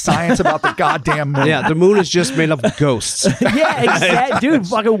just going to be science about the goddamn moon. Yeah, the moon is just made up of ghosts. Yeah, exactly, dude.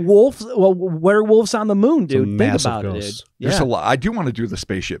 Fucking wolves, werewolves on the moon, dude. Think massive about it, ghosts. dude. There's Yeah. a lot. I do want to do the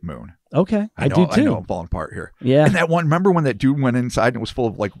spaceship moon. Okay, I know, do too. I know I'm falling apart here. Yeah, And that one, remember when that dude went inside and it was full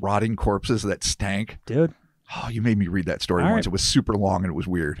of like rotting corpses that stank? dude. Oh, you made me read that story All once. right. It was super long and it was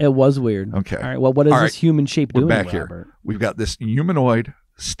weird. It was weird. Okay. All right. Well, what is All this right. human shape We're doing, back Robert? here. We've got this humanoid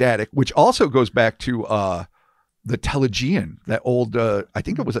static, which also goes back to the Telegean, that old, I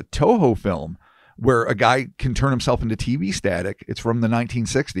think it was a Toho film where a guy can turn himself into TV static. It's from the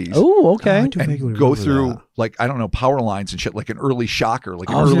 1960s. Oh, okay. I do vaguely And go remember through that. like, I don't know, power lines and shit, like an early shocker, like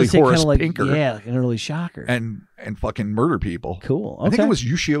an I was gonna early say kinda Horace like, Pinker. Yeah, like an early shocker. And fucking murder people. Cool. Okay. I think it was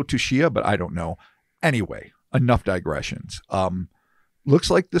Yushio Tsuchiya, but I don't know. Anyway, enough digressions. Looks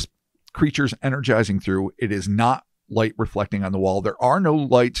like this creature's energizing through. It is not light reflecting on the wall. There are no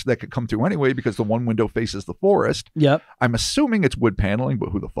lights that could come through anyway because the one window faces the forest. Yep. I'm assuming it's wood paneling, but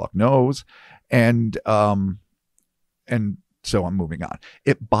who the fuck knows? And so I'm moving on.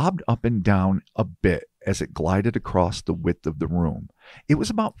 It bobbed up and down a bit as it glided across the width of the room. It was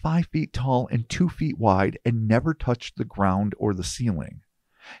about 5 feet tall and 2 feet wide and never touched the ground or the ceiling.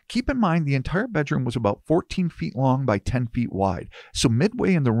 Keep in mind, the entire bedroom was about 14 feet long by 10 feet wide, so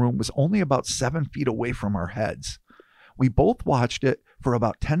midway in the room was only about 7 feet away from our heads. We both watched it for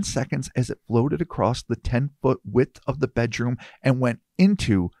about 10 seconds as it floated across the 10-foot width of the bedroom and went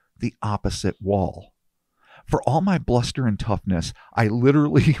into the opposite wall. For all my bluster and toughness, I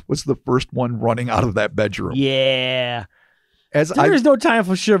literally was the first one running out of that bedroom. Yeah. There's no time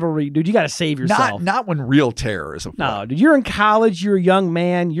for chivalry, dude. You got to save yourself. Not when real terror is afoot. No, dude. You're in college. You're a young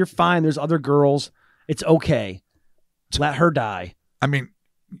man. You're fine. There's other girls. It's okay. Let her die. I mean,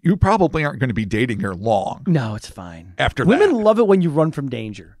 you probably aren't going to be dating her long. No, it's fine. After Women that. love it when you run from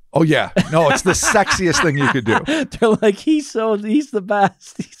danger. Oh, yeah. No, it's the sexiest thing you could do. They're like, he's the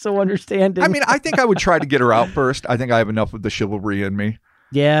best. He's so understanding. I mean, I think I would try to get her out first. I think I have enough of the chivalry in me.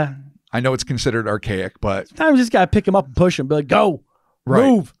 Yeah. I know it's considered archaic, but sometimes you just got to pick him up and push him. Be like, go. Right.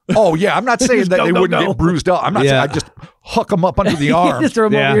 Move. Oh, yeah. I'm not saying that they wouldn't get bruised up. I'm not saying I'd just hook them up under the arm. Just throw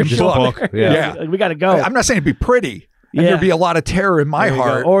him over your shoulder. Yeah. Like, we got to go. I'm not saying it'd be pretty. And there'd be a lot of terror in my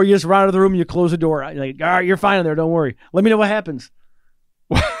heart. Or you just run out of the room and you close the door. You're like, all right, you're fine in there. Don't worry. Let me know what happens.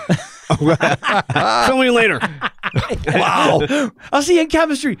 Fill me later. Wow. I'll see you in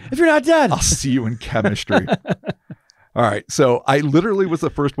chemistry if you're not dead. I'll see you in chemistry. All right. So I literally was the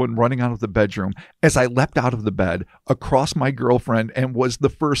first one running out of the bedroom as I leapt out of the bed across my girlfriend and was the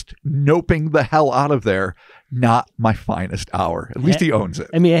first noping the hell out of there. Not my finest hour. At least he owns it.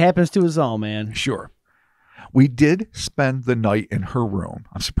 I mean, it happens to us all, man. Sure. We did spend the night in her room.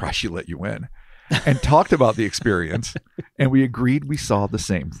 I'm surprised she let you in. And talked about the experience. And we agreed we saw the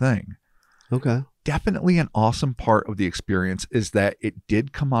same thing. Okay. Definitely an awesome part of the experience is that it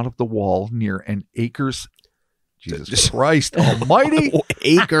did come out of the wall near an acres. Jesus Christ almighty.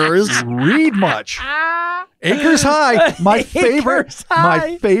 Acres. Read much. Acres High. My favorite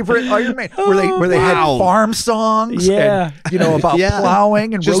Iron Man. Where they had farm songs. Yeah. And, about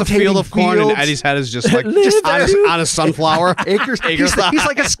plowing and just rotating a field of corn, and Eddie's head is just like on a sunflower. Acres. He's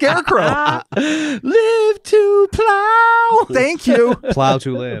like a scarecrow. Live to plow. Thank you. Plow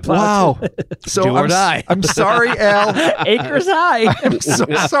to live. Wow. So do or die. I'm sorry, Al. Acres High. I'm so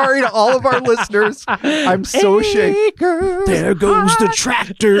sorry to all of our listeners. I'm so ashamed. There goes the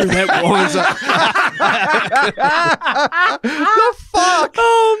tractor that warns up. The fuck?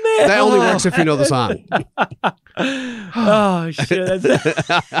 Oh, man. That only works if you know the song. Oh, shit.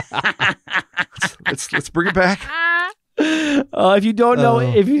 Let's bring it back. If you don't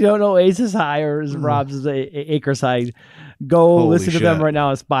know Aces High or Rob's Acres High, go listen to them right now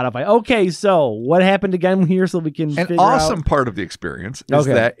on Spotify. Okay, so what happened again here so we can An awesome part of the experience is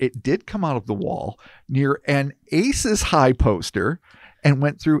that it did come out of the wall near an Aces High poster and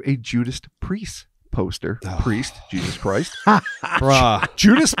went through a Judas Priest poster. Priest, Jesus Christ. Bruh.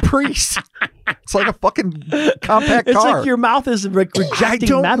 Judas Priest. It's like a fucking compact It's car. like your mouth is like rejecting I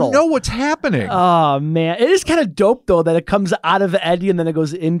don't metal. know what's happening. Oh, man. It is kind of dope, though, that it comes out of Eddie and then it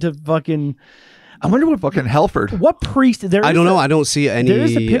goes into fucking... I wonder what fucking Helford. What priest? I don't know. I don't see any. There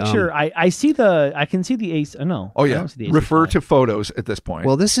is a picture. I can see the ace. No. Oh, yeah. Refer to photos at this point.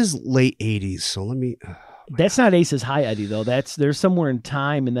 Well, this is late 80s, so let me... That's not Aces High, Eddie, though. There's somewhere in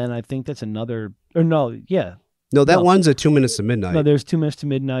time, and then I think that's another... Or no, yeah. No, that one's at 2 minutes to midnight. No, there's 2 minutes to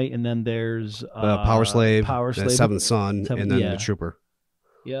midnight, and then there's... Power Slave, the Seventh Son, and then the Trooper.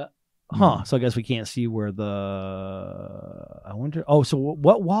 Yeah. Huh. So I guess we can't see where the... I wonder... Oh, so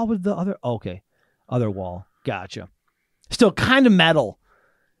what wall was the other... Oh, okay. Other wall. Gotcha. Still kind of metal.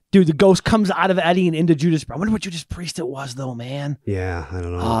 Dude, the ghost comes out of Eddie and into Judas. I wonder what Judas Priest it was, though, man. Yeah, I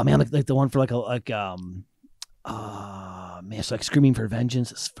don't know. Oh, man, like the one for man, it's like Screaming for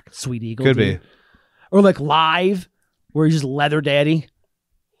Vengeance. It's fucking Sweet Eagle. Could be. Or like Live, where he's just Leather Daddy.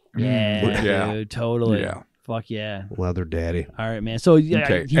 Yeah, dude, totally. Yeah. Fuck yeah. Leather Daddy. All right, man. So, yeah.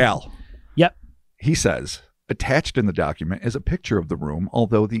 Okay, Al. Yep. He says, attached in the document is a picture of the room,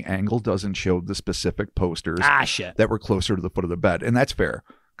 although the angle doesn't show the specific posters that were closer to the foot of the bed. And that's fair,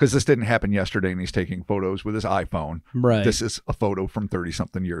 because this didn't happen yesterday and he's taking photos with his iPhone. Right. This is a photo from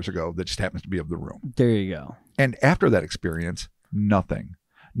 30-something years ago that just happens to be of the room. There you go. And after that experience, nothing.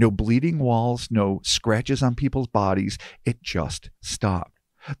 No bleeding walls, no scratches on people's bodies. It just stopped.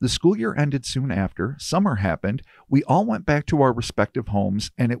 The school year ended soon after. Summer happened. We all went back to our respective homes,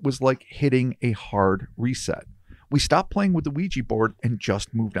 and it was like hitting a hard reset. We stopped playing with the Ouija board and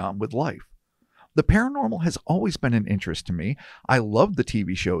just moved on with life. The paranormal has always been an interest to me. I love the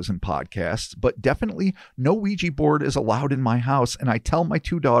TV shows and podcasts, but definitely no Ouija board is allowed in my house, and I tell my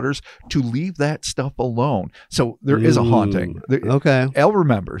 2 daughters to leave that stuff alone. So there is a haunting. Okay. Elle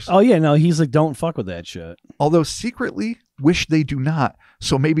remembers. Oh yeah, no, he's like, don't fuck with that shit. Although secretly wish they do not.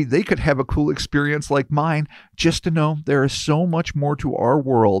 So maybe they could have a cool experience like mine, just to know there is so much more to our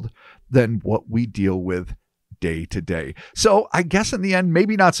world than what we deal with day to day. So I guess in the end,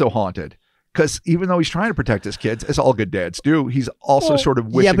 maybe not so haunted. Because even though he's trying to protect his kids, as all good dads do, he's also sort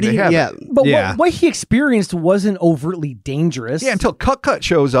of wishing they have it. But what he experienced wasn't overtly dangerous. Yeah, until Cut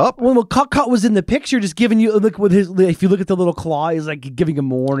shows up. Well, Cut was in the picture, just giving you look with his. If you look at the little claw, he's like giving him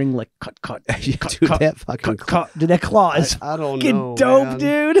a warning, like cut. Dude, cut, that fucking cut. Dude, that claw is I don't fucking know, dope, man.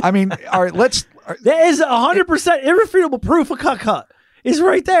 dude. I mean, all right, That is 100% irrefutable proof of Cut. It's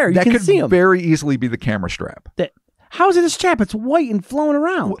right there. You that can could see him. very easily be the camera strap. How's it a strap? It's white and flowing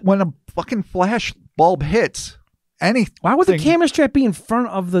around. When a fucking flash bulb hits, Why would the camera strap be in front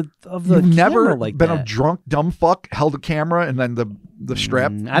of the You've camera never like been that? a drunk dumb fuck held a camera and then the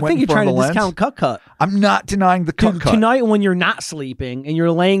strap. I think you're trying to discount Cut. I'm not denying the cut. Tonight when you're not sleeping and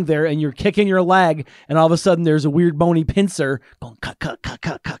you're laying there and you're kicking your leg and all of a sudden there's a weird bony pincer going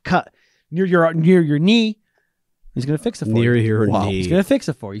cut near your knee. He's gonna fix it for Near you. your Wow. knee. He's gonna fix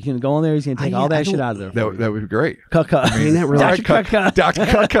it for you. He's gonna go in there. He's gonna take all that shit out of there. That would be great. Cut. I mean, that really- Dr. Cut. Dr.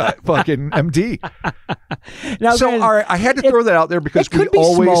 Cut, fucking MD. Now, So, granted, all right, I had to throw that out there because it could we be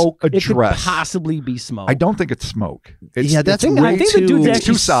always smoke. address. It could possibly be smoke. I don't think it's smoke. It's, Yeah, that's it's I way think the dude's too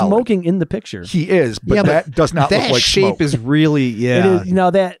actually solid. smoking in the picture. He is, but Yeah, but that does not that look like shape smoke. is really, It is,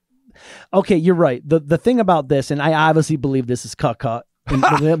 that. Okay, you're right. The thing about this, and I obviously believe this is cut.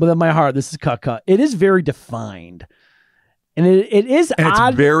 Within my heart, this is cut. It is very defined. And it is and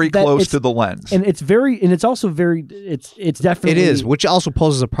odd it's very that close to the lens. and it's also very it's definitely it is, which also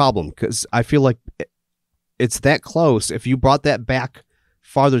poses a problem because I feel like it's that close. If you brought that back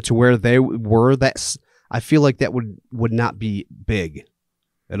farther to where they were, I feel like that would not be big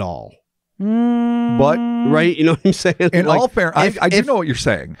at all. But Right? You know what I'm saying? in Like, all fairness, I do know what you're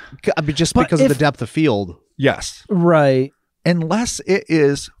saying. I mean, just But because of the if- depth of field. Yes. right. Unless it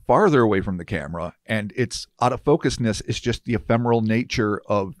is farther away from the camera and its out of focusness is just the ephemeral nature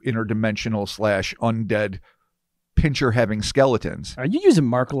of interdimensional / undead pincher having skeletons. Are you using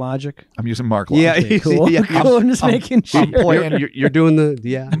Mark logic? I'm using Mark. Yeah, Logic. Okay, cool. Yeah, Cool. I'm just making sure. I'm playing You're doing the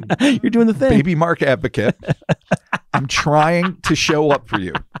You're doing the thing. baby Mark advocate. I'm trying to show up for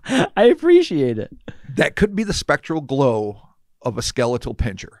you. I appreciate it. That could be the spectral glow of a skeletal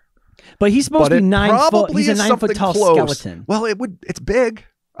pincher. But he's supposed But to be it 9 foot. probably He's a is 9 foot something tall close. skeleton. Well, it's big.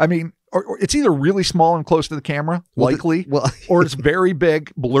 I mean, or it's either really small and close to the camera, likely, or it's very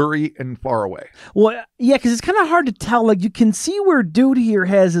big, blurry, and far away. Well, yeah, because it's kind of hard to tell. Like, you can see where dude here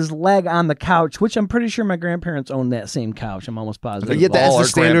has his leg on the couch, which I'm pretty sure my grandparents owned that same couch. I'm almost positive. Yeah, all that's our the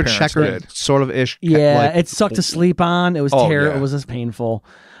standard grandparents checker did. sort of ish. Yeah, it sucked to sleep on. It was Oh, terrible. yeah. It was just painful.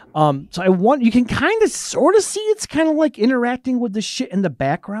 So you can kind of sort of see it's kind of like interacting with the shit in the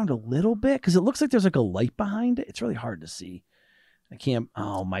background a little bit because it looks like there's like a light behind it. It's really hard to see. I can't.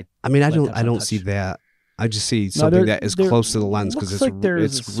 Oh my! I mean, I laptop's don't on see touch. that. I just see something that is close to the lens because looks like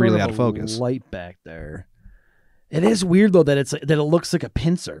there's it's sort really of out of a focus. Light back there. It is weird though that it looks like a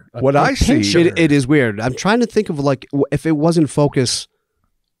pincer. What I see- pincher. It is weird. I'm trying to think of like if it wasn't focus,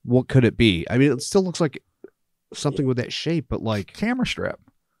 what could it be? I mean, it still looks like something with that shape, but like Camera strap,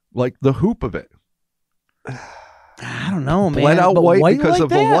 like the hoop of it, I don't know, man. bled out But white because like of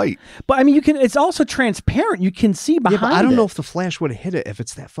that? the light. But I mean, you can. It's also transparent. You can see behind. yeah, but I don't know it. if the flash would have hit it if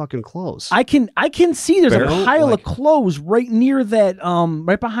it's that fucking close. I can see there's Fair. a pile Like- of clothes right near that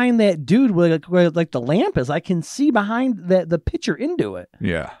right behind that dude where like the lamp is. I can see behind the picture into it.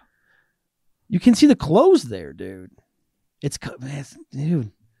 Yeah. You can see the clothes there, dude.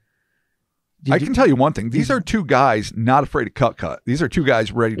 Dude. I can tell you one thing. These are two guys not afraid to cut. These are two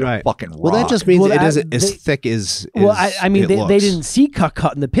guys ready to Right. fucking rock. Well, that just means Well, it isn't they- as thick as. Well, as I mean, it they looks. didn't see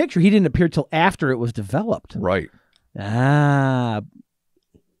cut in the picture. He didn't appear till after it was developed. right.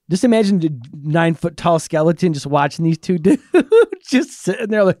 Just imagine the 9 foot tall skeleton just watching these two dudes just sitting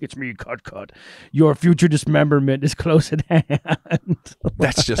there like, it's me, cut. Your future dismemberment is close at hand.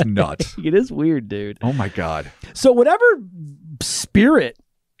 That's just nuts. It is weird, dude. Oh my God. So whatever spirit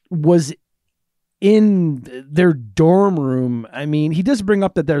was in their dorm room, I mean, he does bring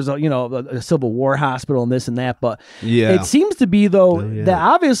up that there's a Civil War hospital and this and that, but Yeah. it seems to be though Oh, yeah. that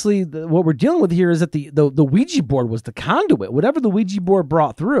obviously what we're dealing with here is that the Ouija board was the conduit, whatever the Ouija board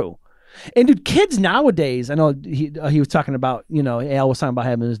brought through. And dude, kids nowadays, I know he was talking about, Al was talking about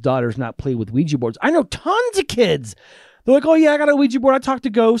having his daughters not play with Ouija boards. I know tons of kids They're like, oh yeah, I got a Ouija board. I talk to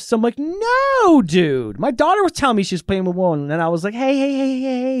ghosts. I'm like, no, dude. My daughter was telling me she was playing with one, and I was like,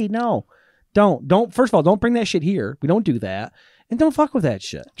 hey, no, don't. First of all, don't bring that shit here. We don't do that, and don't fuck with that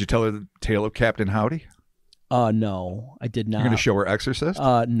shit. Did you tell her the tale of Captain Howdy? No, I did not. You're going to show her Exorcist?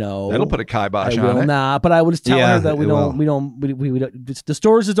 No. That'll put a kibosh I on will it. not, but I would just tell Yeah, her that we it don't, will. the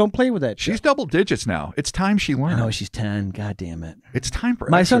stores just don't play with that shit. She's double digits now. It's time she I learned. know, she's 10. God damn it. It's time for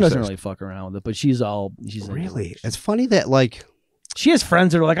My son doesn't Exorcist. really fuck around with it, but she's Really? It's funny that like she has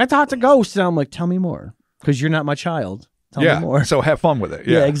friends that are like, I talk to ghosts, and I'm like, tell me more, because you're not my child. Tell me more. So have fun with it.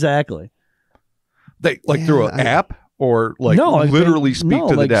 Yeah, Yeah. exactly. They like through an app or like No, like literally speak to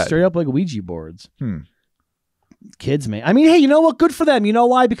the like dead. straight up like Ouija boards. Kids, man. I mean, hey, you know what? Good for them. You know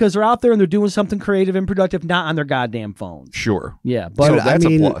why? Because they're out there and they're doing something creative and productive, not on their goddamn phones. Sure. Yeah, but So Dude, that's I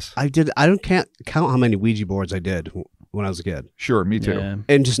mean, a plus. can't count how many Ouija boards I did when I was a kid, Sure, me too. yeah.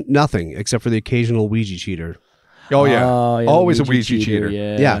 and just nothing except for the occasional Ouija cheater. Oh yeah. Oh, Always a Ouija Ouija cheater.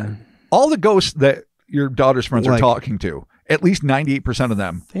 Yeah. All the ghosts that your daughter's friends are Like- talking to, at least 98% of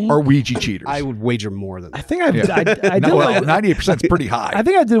them are Ouija cheaters. I would wager more than I that. think I did No, like, 98% is pretty high. I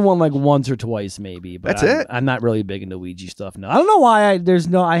think I did one like once or twice maybe, but That's I'm, it? I'm not really big into Ouija stuff. No, I don't know why.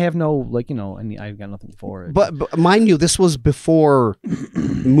 I have no like I've got nothing for it. But mind you, this was before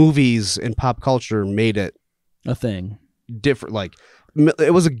movies and pop culture made it a thing. different. Like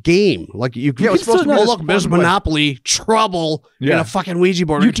it was a game. Like you could Yeah, it was supposed to be oh this look, there's fun way. Monopoly, Trouble, Yeah. and a fucking Ouija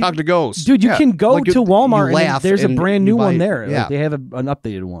board. You You talk to ghosts. Dude, you Yeah, can go like to you Walmart and laugh there's a and brand you new buy one it. there. Yeah. Like they have an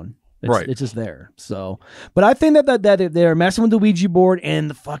updated one. Right. It's just there. So, but I think that they're messing with the Ouija board and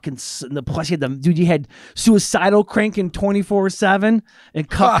the fucking the plus you had suicidal cranking 24/7 and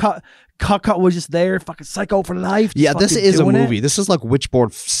cut was just there, fucking psycho for life. Yeah, this fucking is a doing it. movie. This is like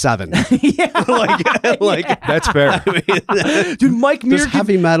Witchboard 7. Yeah, like That's fair. dude, Mike Muir there's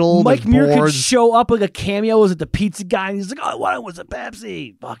heavy metal. Mike there's Muir could boards. show up like a cameo was at the pizza guy, and he's like, "Oh, what was a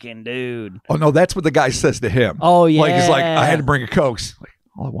Pepsi?" Fucking dude. Oh no, that's what the guy says to him. Oh yeah, Like he's like, I had to bring a Coke. Like,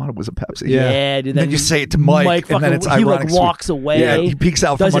 all I wanted was a Pepsi. Yeah, dude. And then you say it to Mike, and then it's he ironic. like walks away. Yeah, he peeks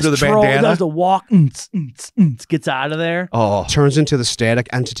out from does under his the troll, bandana. does the walk, gets out of there. Oh, turns into the static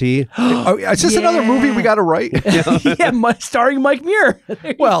entity. oh, is this another movie we got to write? Yeah, starring Mike Muir. There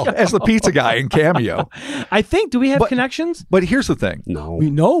you Well, go. as the pizza guy in cameo. I think. Do we have But- connections? But here's the thing. No. We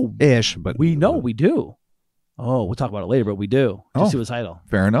know. Ish, but We know. We do. Oh, we'll talk about it later, but we do. Oh. Just suicidal.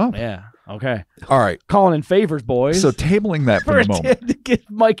 Fair enough. Yeah. Okay. All right. Calling in favors, boys. So tabling that for for the moment. to give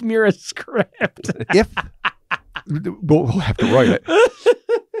Mike Muir a script. If we'll have to write it.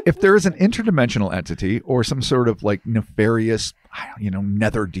 If there is an interdimensional entity or some sort of like nefarious,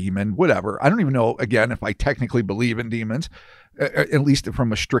 nether demon, whatever. I don't even know, again, if I technically believe in demons, at least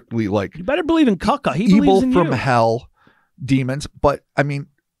from a strictly like You better believe in Cucka. He evil believes in from you. hell demons. But I mean,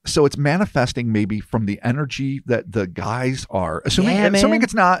 so it's manifesting maybe from the energy that the guys are assuming. Yeah, assuming man.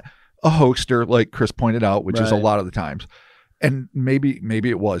 it's not a hoaxer, like Chris pointed out, which is a Right. lot of the times, and maybe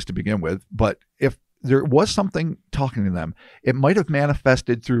it was to begin with. But if there was something talking to them, it might have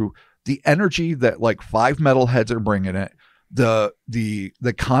manifested through the energy that like 5 metalheads are bringing it.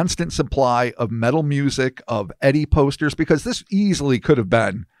 The constant supply of metal music, of Eddie posters, because this easily could have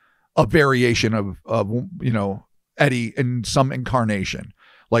been a variation of Eddie in some incarnation,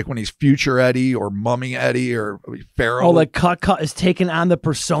 like when he's future Eddie or mummy Eddie or Pharaoh. Oh, like Cut is taking on the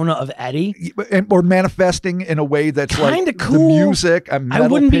persona of Eddie. or manifesting in a way that's Kinda like cool. the music and metal I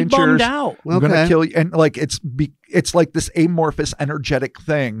wouldn't pinchers. be bummed out. I'm gonna Okay. kill you, and like it's like this amorphous, energetic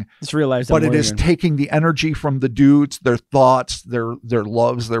thing. Just realized, But it is taking the energy from the dudes, their thoughts, their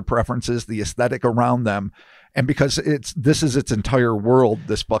loves, their preferences, the aesthetic around them, and because this is its entire world,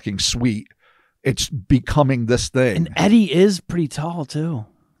 this fucking suite, it's becoming this thing. and Eddie is pretty tall too.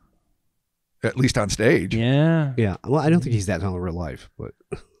 At least on stage. Yeah. yeah. Well, I don't think he's that tall in real life, but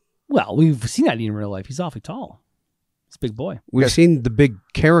Well, we've seen Eddie in real life. He's awfully tall. He's a big boy. we've Yes. seen the big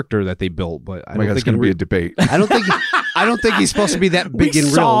character that they built. But I Oh my don't God, it's think going to be a debate. I don't think he's supposed to be that big we in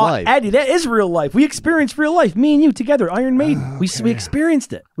real saw life. Eddie. That is real life. We experienced real life. Me and you together. Iron Maiden. We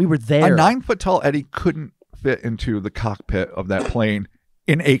experienced it. We were there. A 9-foot tall Eddie couldn't fit into the cockpit of that plane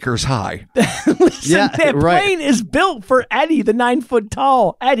in acres high. Listen, Yeah, that right. plane is built for Eddie, the 9-foot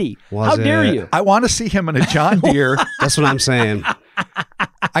tall Eddie. Was How dare it? you? I want to see him in a John Deere. That's what I'm saying.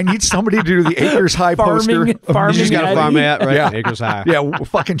 I need somebody to do the acres high poster. Farming You just got a Eddie. farm hat, right? Yeah. Acres high. Yeah,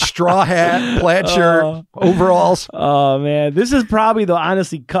 fucking straw hat, plaid shirt, overalls. Oh man, this is probably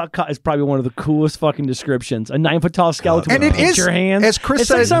honestly, cut is probably one of the coolest fucking descriptions. A 9-foot tall skeleton And with it is, picture hands. as Chris it's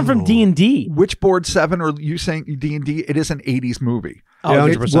like said, something from D&D. Witchboard 7 or you saying D&D, it is an 80s movie. Oh, Yeah,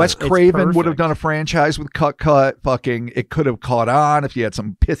 It- 100%. Wes It's Craven would have perfect. done a franchise with Cut. Fucking, it could have caught on if you had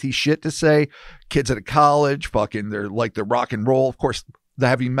some pithy shit to say. Kids at a college, fucking, they're like the rock and roll. Of course, the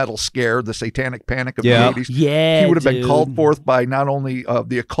heavy metal scare, the satanic panic of Yeah. the 80s. Yeah, He would have been dude. called forth by not only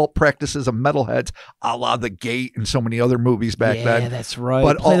the occult practices of metalheads, a la The Gate and so many other movies back yeah, then. that's right.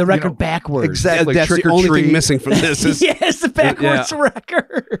 But Play all- the you record know, backwards. Exactly. That's Trick the or only treat. thing missing from this. Is Yes, the backwards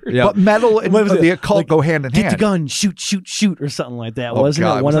record. Yeah. But metal and What was it? the occult Like, go hand in Get the hand. gun, shoot, shoot, shoot, or something like that. Oh, Wasn't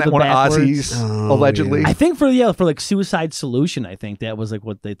God. it one Wasn't of the that backwards? Ozzy's Oh, allegedly? yeah. I think for like Suicide Solution, I think that was like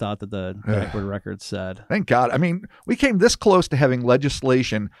what they thought that the backward record said. Thank God. I mean, we came this close to having legislation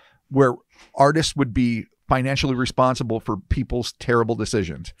where artists would be financially responsible for people's terrible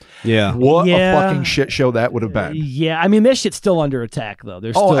decisions. Yeah. What Yeah. a fucking shit show that would have been. Yeah, I mean, this shit's still under attack though.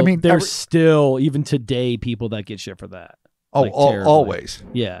 There's Oh, still, I mean, there's still even today people that get shit for that. Oh, like, terribly. always.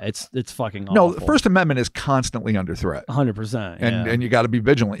 Yeah, it's fucking awful. No, the First Amendment is constantly under threat. 100%. And you got to be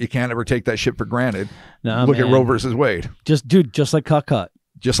vigilant. You can't ever take that shit for granted. no, Look at man. Roe versus Wade. Just like Cut.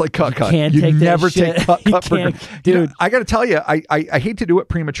 Just like Cut. can't You take that never shit. take Cut You for can't- granted. dude. You know, I got to tell you, I hate to do it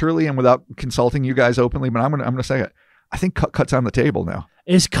prematurely and without consulting you guys openly, but I'm gonna say it. I think Cut's on the table now.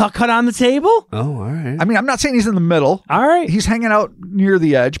 Is Cut on the table? Oh, all right. I mean, I'm not saying he's in the middle. All right. He's hanging out near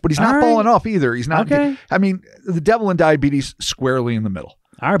the edge, but he's not All right. falling off either. He's not. Okay. I mean, the devil and diabetes squarely in the middle.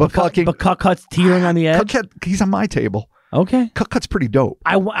 All right, but fucking- but Cut's teetering on the edge. He's on my table. Okay. Cut's pretty dope.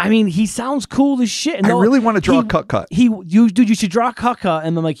 I mean, he sounds cool as shit. And I no, really want to draw he- Cut. Dude, you should draw Cut,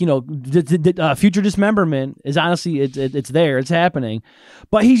 and then future dismemberment is honestly it's there, it's happening,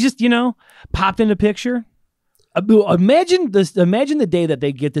 but he's just popped in a picture. Imagine the day that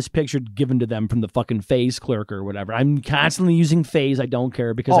they get this picture given to them from the fucking Phase clerk or whatever. I'm constantly using Phase. I don't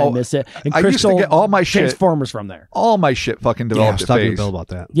care because I miss it. And I used to Crystal get all my shit- Transformers from there. All my shit fucking yeah, I developed was at talking to Phase. Bill about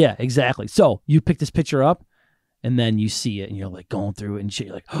that. Yeah, exactly. So you pick this picture up, and then you see it, and you're like going through it and shit.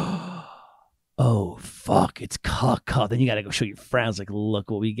 You're like, oh fuck, it's Cut. Then you got to go show your friends, like, look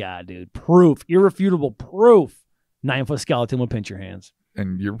what we got, dude. Proof, irrefutable proof. 9-foot skeleton will pinch your hands.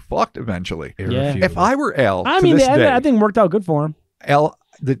 And you're fucked eventually. Yeah. If I were Al, I to mean, this day, I think it worked out good for him. Al,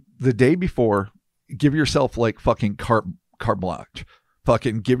 the day before, give yourself like fucking carte blanche.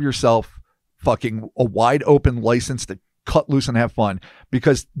 Fucking give yourself fucking a wide open license to cut loose and have fun,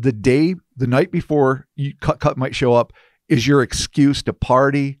 because the night before you cut might show up is your excuse to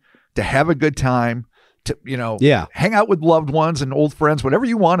party, to have a good time, to hang out with loved ones and old friends, whatever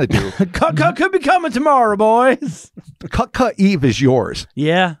you want to do. Cut could be coming tomorrow, boys. Cut Eve is yours.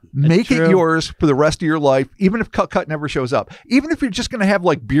 Yeah, Make it true. yours for the rest of your life, even if Cut never shows up. Even if you're just going to have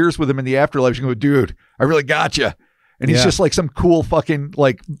like beers with him in the afterlife, you go, dude, I really got you. And he's Yeah. just like some cool fucking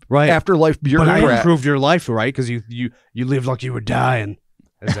like Right. afterlife beer But I rat. improved your life, right? Because you lived like you were dying.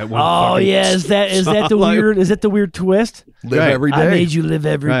 Is that one Oh fucking yeah, is that the song? weird? Is that the weird twist? Live Right. every I day. made you live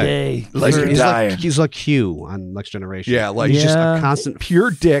every Right. day. Like you're he's dying. he's like Hugh on Next Generation. Yeah, like he's just Yeah. a constant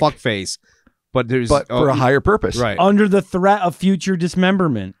pure dick, fuck face. But there's but for a higher purpose. right. Under the threat of future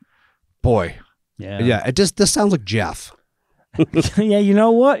dismemberment. Boy. Yeah, Yeah, this sounds like Jeff. yeah. You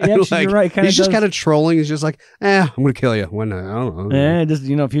know what? Yeah, actually, Like, you're right. he's just kind of trolling. He's just like, I'm gonna kill you. When I don't know. Yeah, just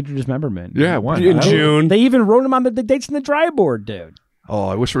future dismemberment. Yeah, when? In June. They even wrote him on the dates in the dry board, dude. Oh,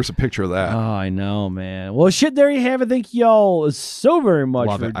 I wish there was a picture of that. Oh, I know, man. Well, shit, there you have it. Thank y'all so very much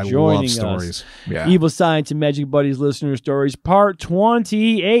Love for it. I joining love us. stories. Yeah. Evil Science and Magic Buddies Listener Stories Part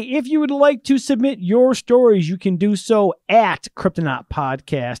 28. If you would like to submit your stories, you can do so at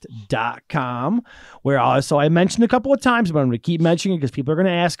cryptonautpodcast.com, where also I mentioned a couple of times, but I'm going to keep mentioning it because people are going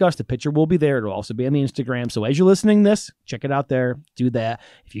to ask us. The picture will be there. It'll also be on the Instagram. So as you're listening to this, check it out there. Do that.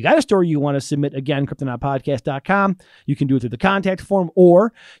 If you got a story you want to submit, again, cryptonautpodcast.com, you can do it through the contact form,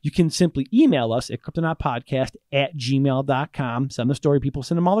 or you can simply email us at cryptonautpodcast@gmail.com. Send the story. People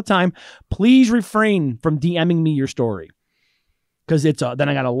send them all the time. Please refrain from DMing me your story, because it's then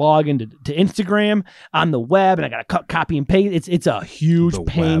I got to log into Instagram on the web, and I got to cut, copy, and paste. It's a huge The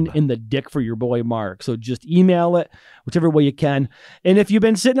pain web. in the dick for your boy Mark. So just email it whichever way you can. And if you've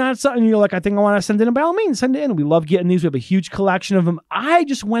been sitting on something, you're like, I think I want to send it in, by all means, send it in. We love getting these. We have a huge collection of them. I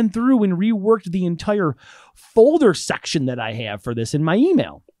just went through and reworked the entire folder section that I have for this in my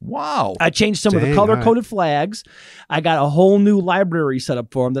email. Wow. I changed some of the Dang, color-coded flags. I got a whole new library set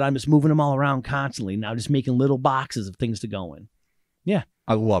up for them that I'm just moving them all around constantly. Now just making little boxes of things to go in.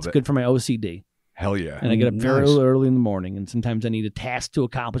 I love it. Good for my OCD. Hell yeah. And I get up very Nice. early in the morning, and sometimes I need a task to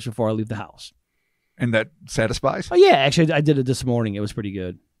accomplish before I leave the house. And that satisfies? Oh, yeah. Actually, I did it this morning. It was pretty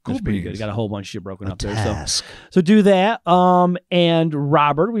good. It was Cool pretty beans. good. I got a whole bunch of shit broken A up there. task. So do that. And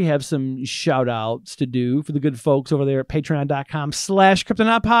Robert, we have some shout outs to do for the good folks over there at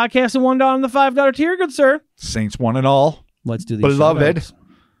patreon.com/Cryptonaut Podcast and $1 on the $5 tier. Good, sir. Saints one and all. Let's do these. Beloved. shout-outs.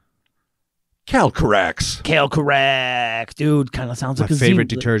 Calcorax. Calcorax, dude, kind of sounds My like a favorite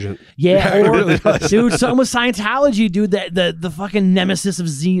Xen- detergent. Yeah, It or, really does. dude, something with Scientology, dude. The fucking nemesis of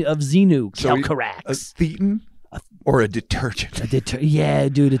Xenu, So, Calcorax. A thetan or a detergent? Yeah,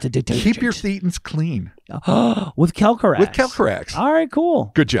 dude, it's a detergent. Keep your thetans clean with Calcorax. with Calcorax. All right,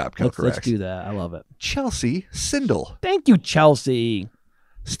 cool. Good job, Let's Calcorax. do that. I love it. Chelsea Sindel. Thank you, Chelsea.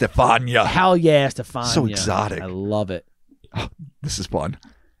 Stefania. Hell yeah, Stefania. So exotic. I love it. This is fun.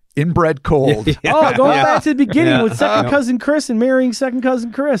 Inbred cold. Oh, going back to the beginning Yeah. with second cousin Chris and marrying second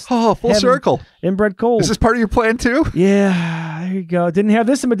cousin Chris. Oh, full Having circle. Inbred cold. Is this part of your plan too? Yeah, there you go. Didn't have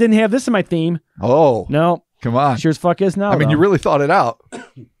this in my theme. Oh, No, come on. sure as fuck is now. I mean, though. you really thought it out.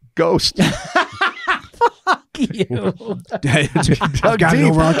 Ghost. you. I've got an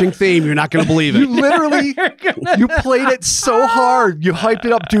deep. overarching theme. You're not going to believe You it. literally, you played it so hard. You hyped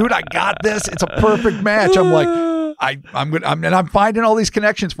it up, dude. I got this. It's a perfect match. I'm like, I'm finding all these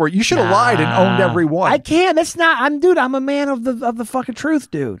connections for it. You should have lied and owned every one. I can't. That's not. I'm a man of the fucking truth,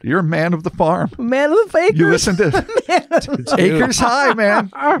 dude. You're a man of the farm. A man of the fakers. You listen to Acres High,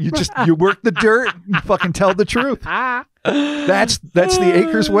 man. You work the dirt. You fucking tell the truth. That's the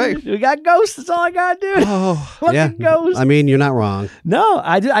Acres way. We got ghosts. That's all I gotta do. Oh, Fucking Yeah. ghosts. I mean, you're not wrong. No,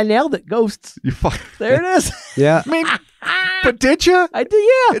 I did. I nailed it. Ghosts. you fuck. There it is. Yeah. I mean, but did you? I did.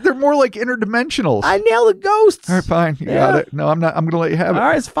 Yeah. They're more like interdimensionals. I nailed the ghosts. All right, fine. You Yeah. got it. No, I'm not. I'm going to let you have it. All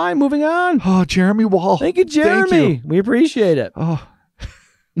right, it's fine. Moving on. Oh, Jeremy Wall. Thank you, Jeremy. Thank you. We appreciate it. Oh,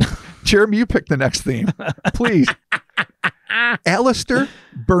 Jeremy, you pick the next theme, please. Alistair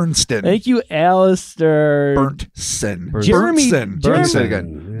Bernstein. Thank you, Alistair. Bernstein. Jeremy- Bernstein. Jeremy- Say it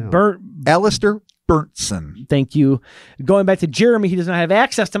again. Yeah. Burnt. Alistair Bernstein. Thank you. Going back to Jeremy, he does not have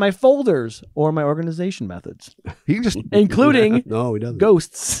access to my folders or my organization methods, He can just. including No, he doesn't.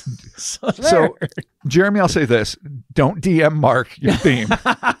 ghosts. So, So, Jeremy, I'll say this: don't DM Mark your theme.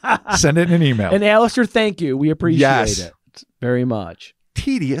 Send it in an email. and Alistair, thank you. We appreciate Yes. it very much.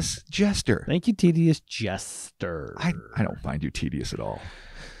 Tedious Jester. Thank you, Tedious Jester. I don't find you tedious at all.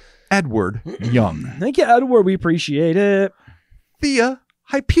 Edward Young. Thank you, Edward. We appreciate it. Thea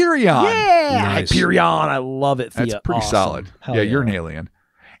Hyperion. Yeah, Nice. Hyperion. I love it. That's Thea. pretty Awesome. solid. Hell Yeah, you're an alien.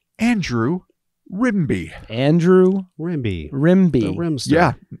 Andrew Rimby. Andrew Rimby. The Rimby. Rimster.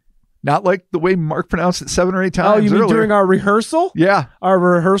 Yeah. Not like the way Mark pronounced it 7 or 8 times Oh, you mean earlier. during our rehearsal? Yeah. Our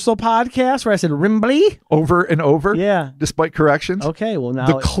rehearsal podcast where I said Rimbly? Over and over. Yeah. Despite corrections. Okay, well now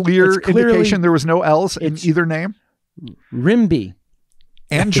The clear it's clearly indication there was no L's in it's- either name. Rimby.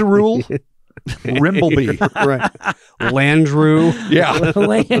 Andrew Rimbleby. Right. Landrew. Yeah.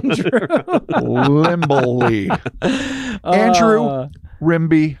 Landrew. Limbley. Andrew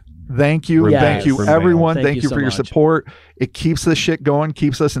Rimby. Thank you. Yes. Thank you, Rimby. everyone. Thank Thank you you so for your much. support. It keeps this shit going,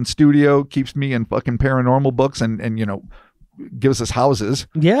 keeps us in studio, keeps me in fucking paranormal books and you know, gives us houses.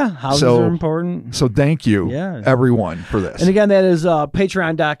 Yeah, houses So- are important. So thank you, Yeah. everyone, for this. And again, that is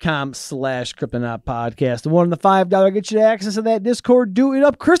patreon.com/Cryptonaut podcast. The $1 and the $5 get you access to that Discord. Do it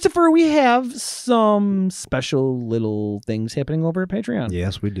up. Christopher, we have some special little things happening over at Patreon.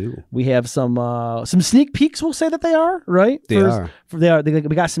 Yes, we do. We have some sneak peeks, we'll say that they are, right? They are. We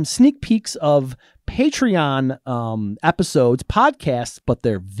got some sneak peeks of Patreon episodes, podcasts, but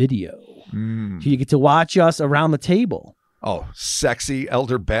they're video. Mm. So you get to watch us around the table. Oh, sexy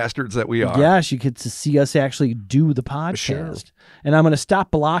elder bastards that we are. Yes, you get to see us actually do the podcast. Sure. And I'm going to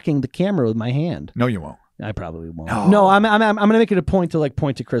stop blocking the camera with my hand. No, you won't. I probably won't. No. No, I'm going to make it a point to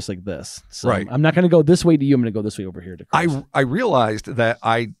point to Chris like this. So Right. I'm not going to go this way to you. I'm going to go this way over here to Chris. I realized that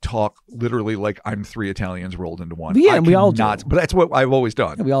I talk literally like I'm 3 Italians rolled into one. Yeah, I and we all do. cannot- But that's what I've always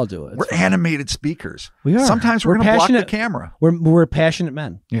done. Yeah, we all do it. It's We're fine. animated speakers. We are. Sometimes we're We're going to block the passionate. camera. We're passionate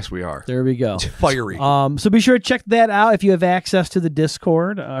men. Yes, we are. There we go. Fiery. So be sure to check that out if you have access to the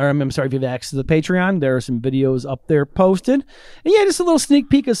Discord, or I'm sorry, if you have access to the Patreon. There are some videos up there posted, and yeah, just a little sneak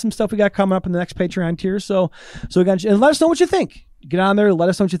peek of some stuff we got coming up in the next Patreon tier. So again, and let us know what you think. Get on there, let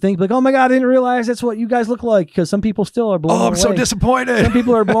us know what you think. Be like, oh my god, I didn't realize that's what you guys look like, because some people still are blown away. Oh, I'm so disappointed. Some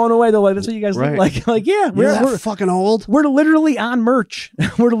people are blown away. They're like, that's what you guys look Right. like. Like, yeah, You're we're fucking old. we're literally on merch.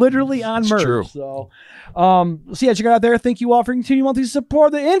 We're literally on merch. true. So yeah, check it out there. Thank you all for continuing monthly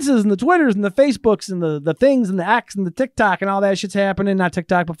support. The Instas and the Twitters and the Facebooks and the things and the X and the TikTok and all that shit's happening. Not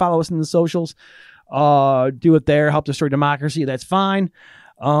TikTok, but follow us in the socials. Do it there. Help destroy democracy. That's fine.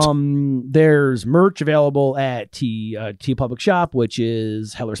 There's merch available at T Public Shop, which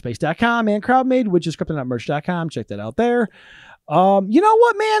is hellerspace.com, and Crowdmade, which is cryptonautmerch.com. Check that out there. You know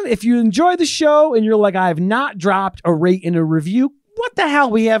what, man? If you enjoy the show and you're like, I have not dropped a rate and a review, What the hell?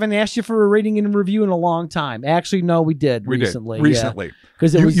 We haven't asked you for a rating and review in a long time. Actually, no, we did We recently. did recently.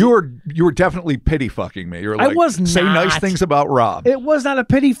 Because You were definitely pity fucking me. You're like, I was say not. nice things about Rob. It was not a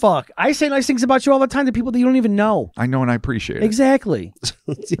pity fuck. I say nice things about you all the time to people that you don't even know. I know and I appreciate it. Exactly.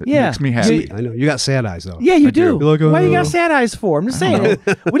 It Yeah. makes me happy. I know you got sad eyes though. Yeah, you I do. do. You're like, Why you got sad eyes for? I'm just saying.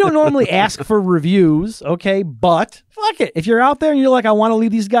 We don't normally ask for reviews, okay? But fuck it. If you're out there and you're like, I want to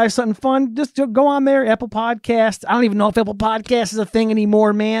leave these guys something fun, just go on there. Apple Podcasts. I don't even know if Apple Podcasts is a thing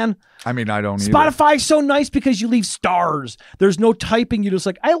anymore, man. I mean, I don't either. Spotify's so nice because you leave stars. There's no typing. You're just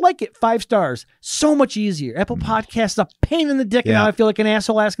like, I like it. 5 stars. So much easier. Apple Podcasts is a pain in the dick, and Yeah. now I feel like an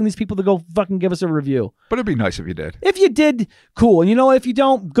asshole asking these people to go fucking give us a review. But it'd be nice if you did. If you did, cool. And you know what? If you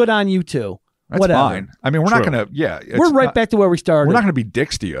don't, good on you too. That's Whatever. fine. I mean, we're not True. going to, it's We're right not- back to where we started. We're not going to be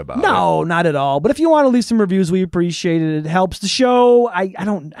dicks to you about it. No, not at all. But if you want to leave some reviews, we appreciate it. It helps the show. I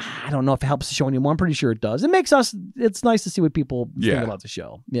don't know if it helps the show anymore. I'm pretty sure it does. It makes us. It's nice to see what people think Yeah. about the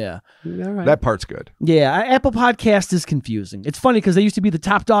show. Yeah, All right. That part's good. yeah. Apple Podcast is confusing. It's funny because they used to be the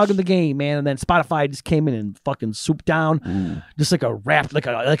top dog in the game, man, and then Spotify just came in and fucking swooped down, just like a rap, like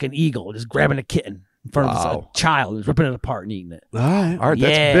an eagle, just grabbing a kitten in front of Wow. a child, and ripping it apart and eating it. All right. All right,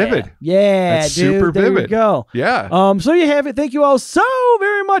 Yeah. that's vivid. Yeah, That's dude, super there you vivid. go. Yeah. So you have it. Thank you all so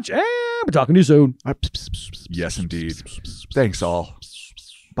very much, and we're talking to you soon. Yes, indeed. Thanks all.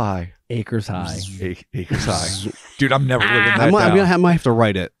 Bye. Acres high. Acres high. Dude, I'm never living that I down. might have to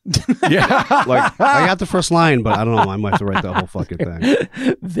write it. Yeah. Like I got the first line, but I don't know. I might have to write that whole fucking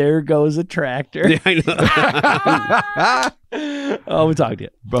thing. There goes a tractor. Yeah, I know. Oh, we'll talk to you.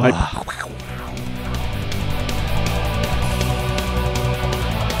 Bye.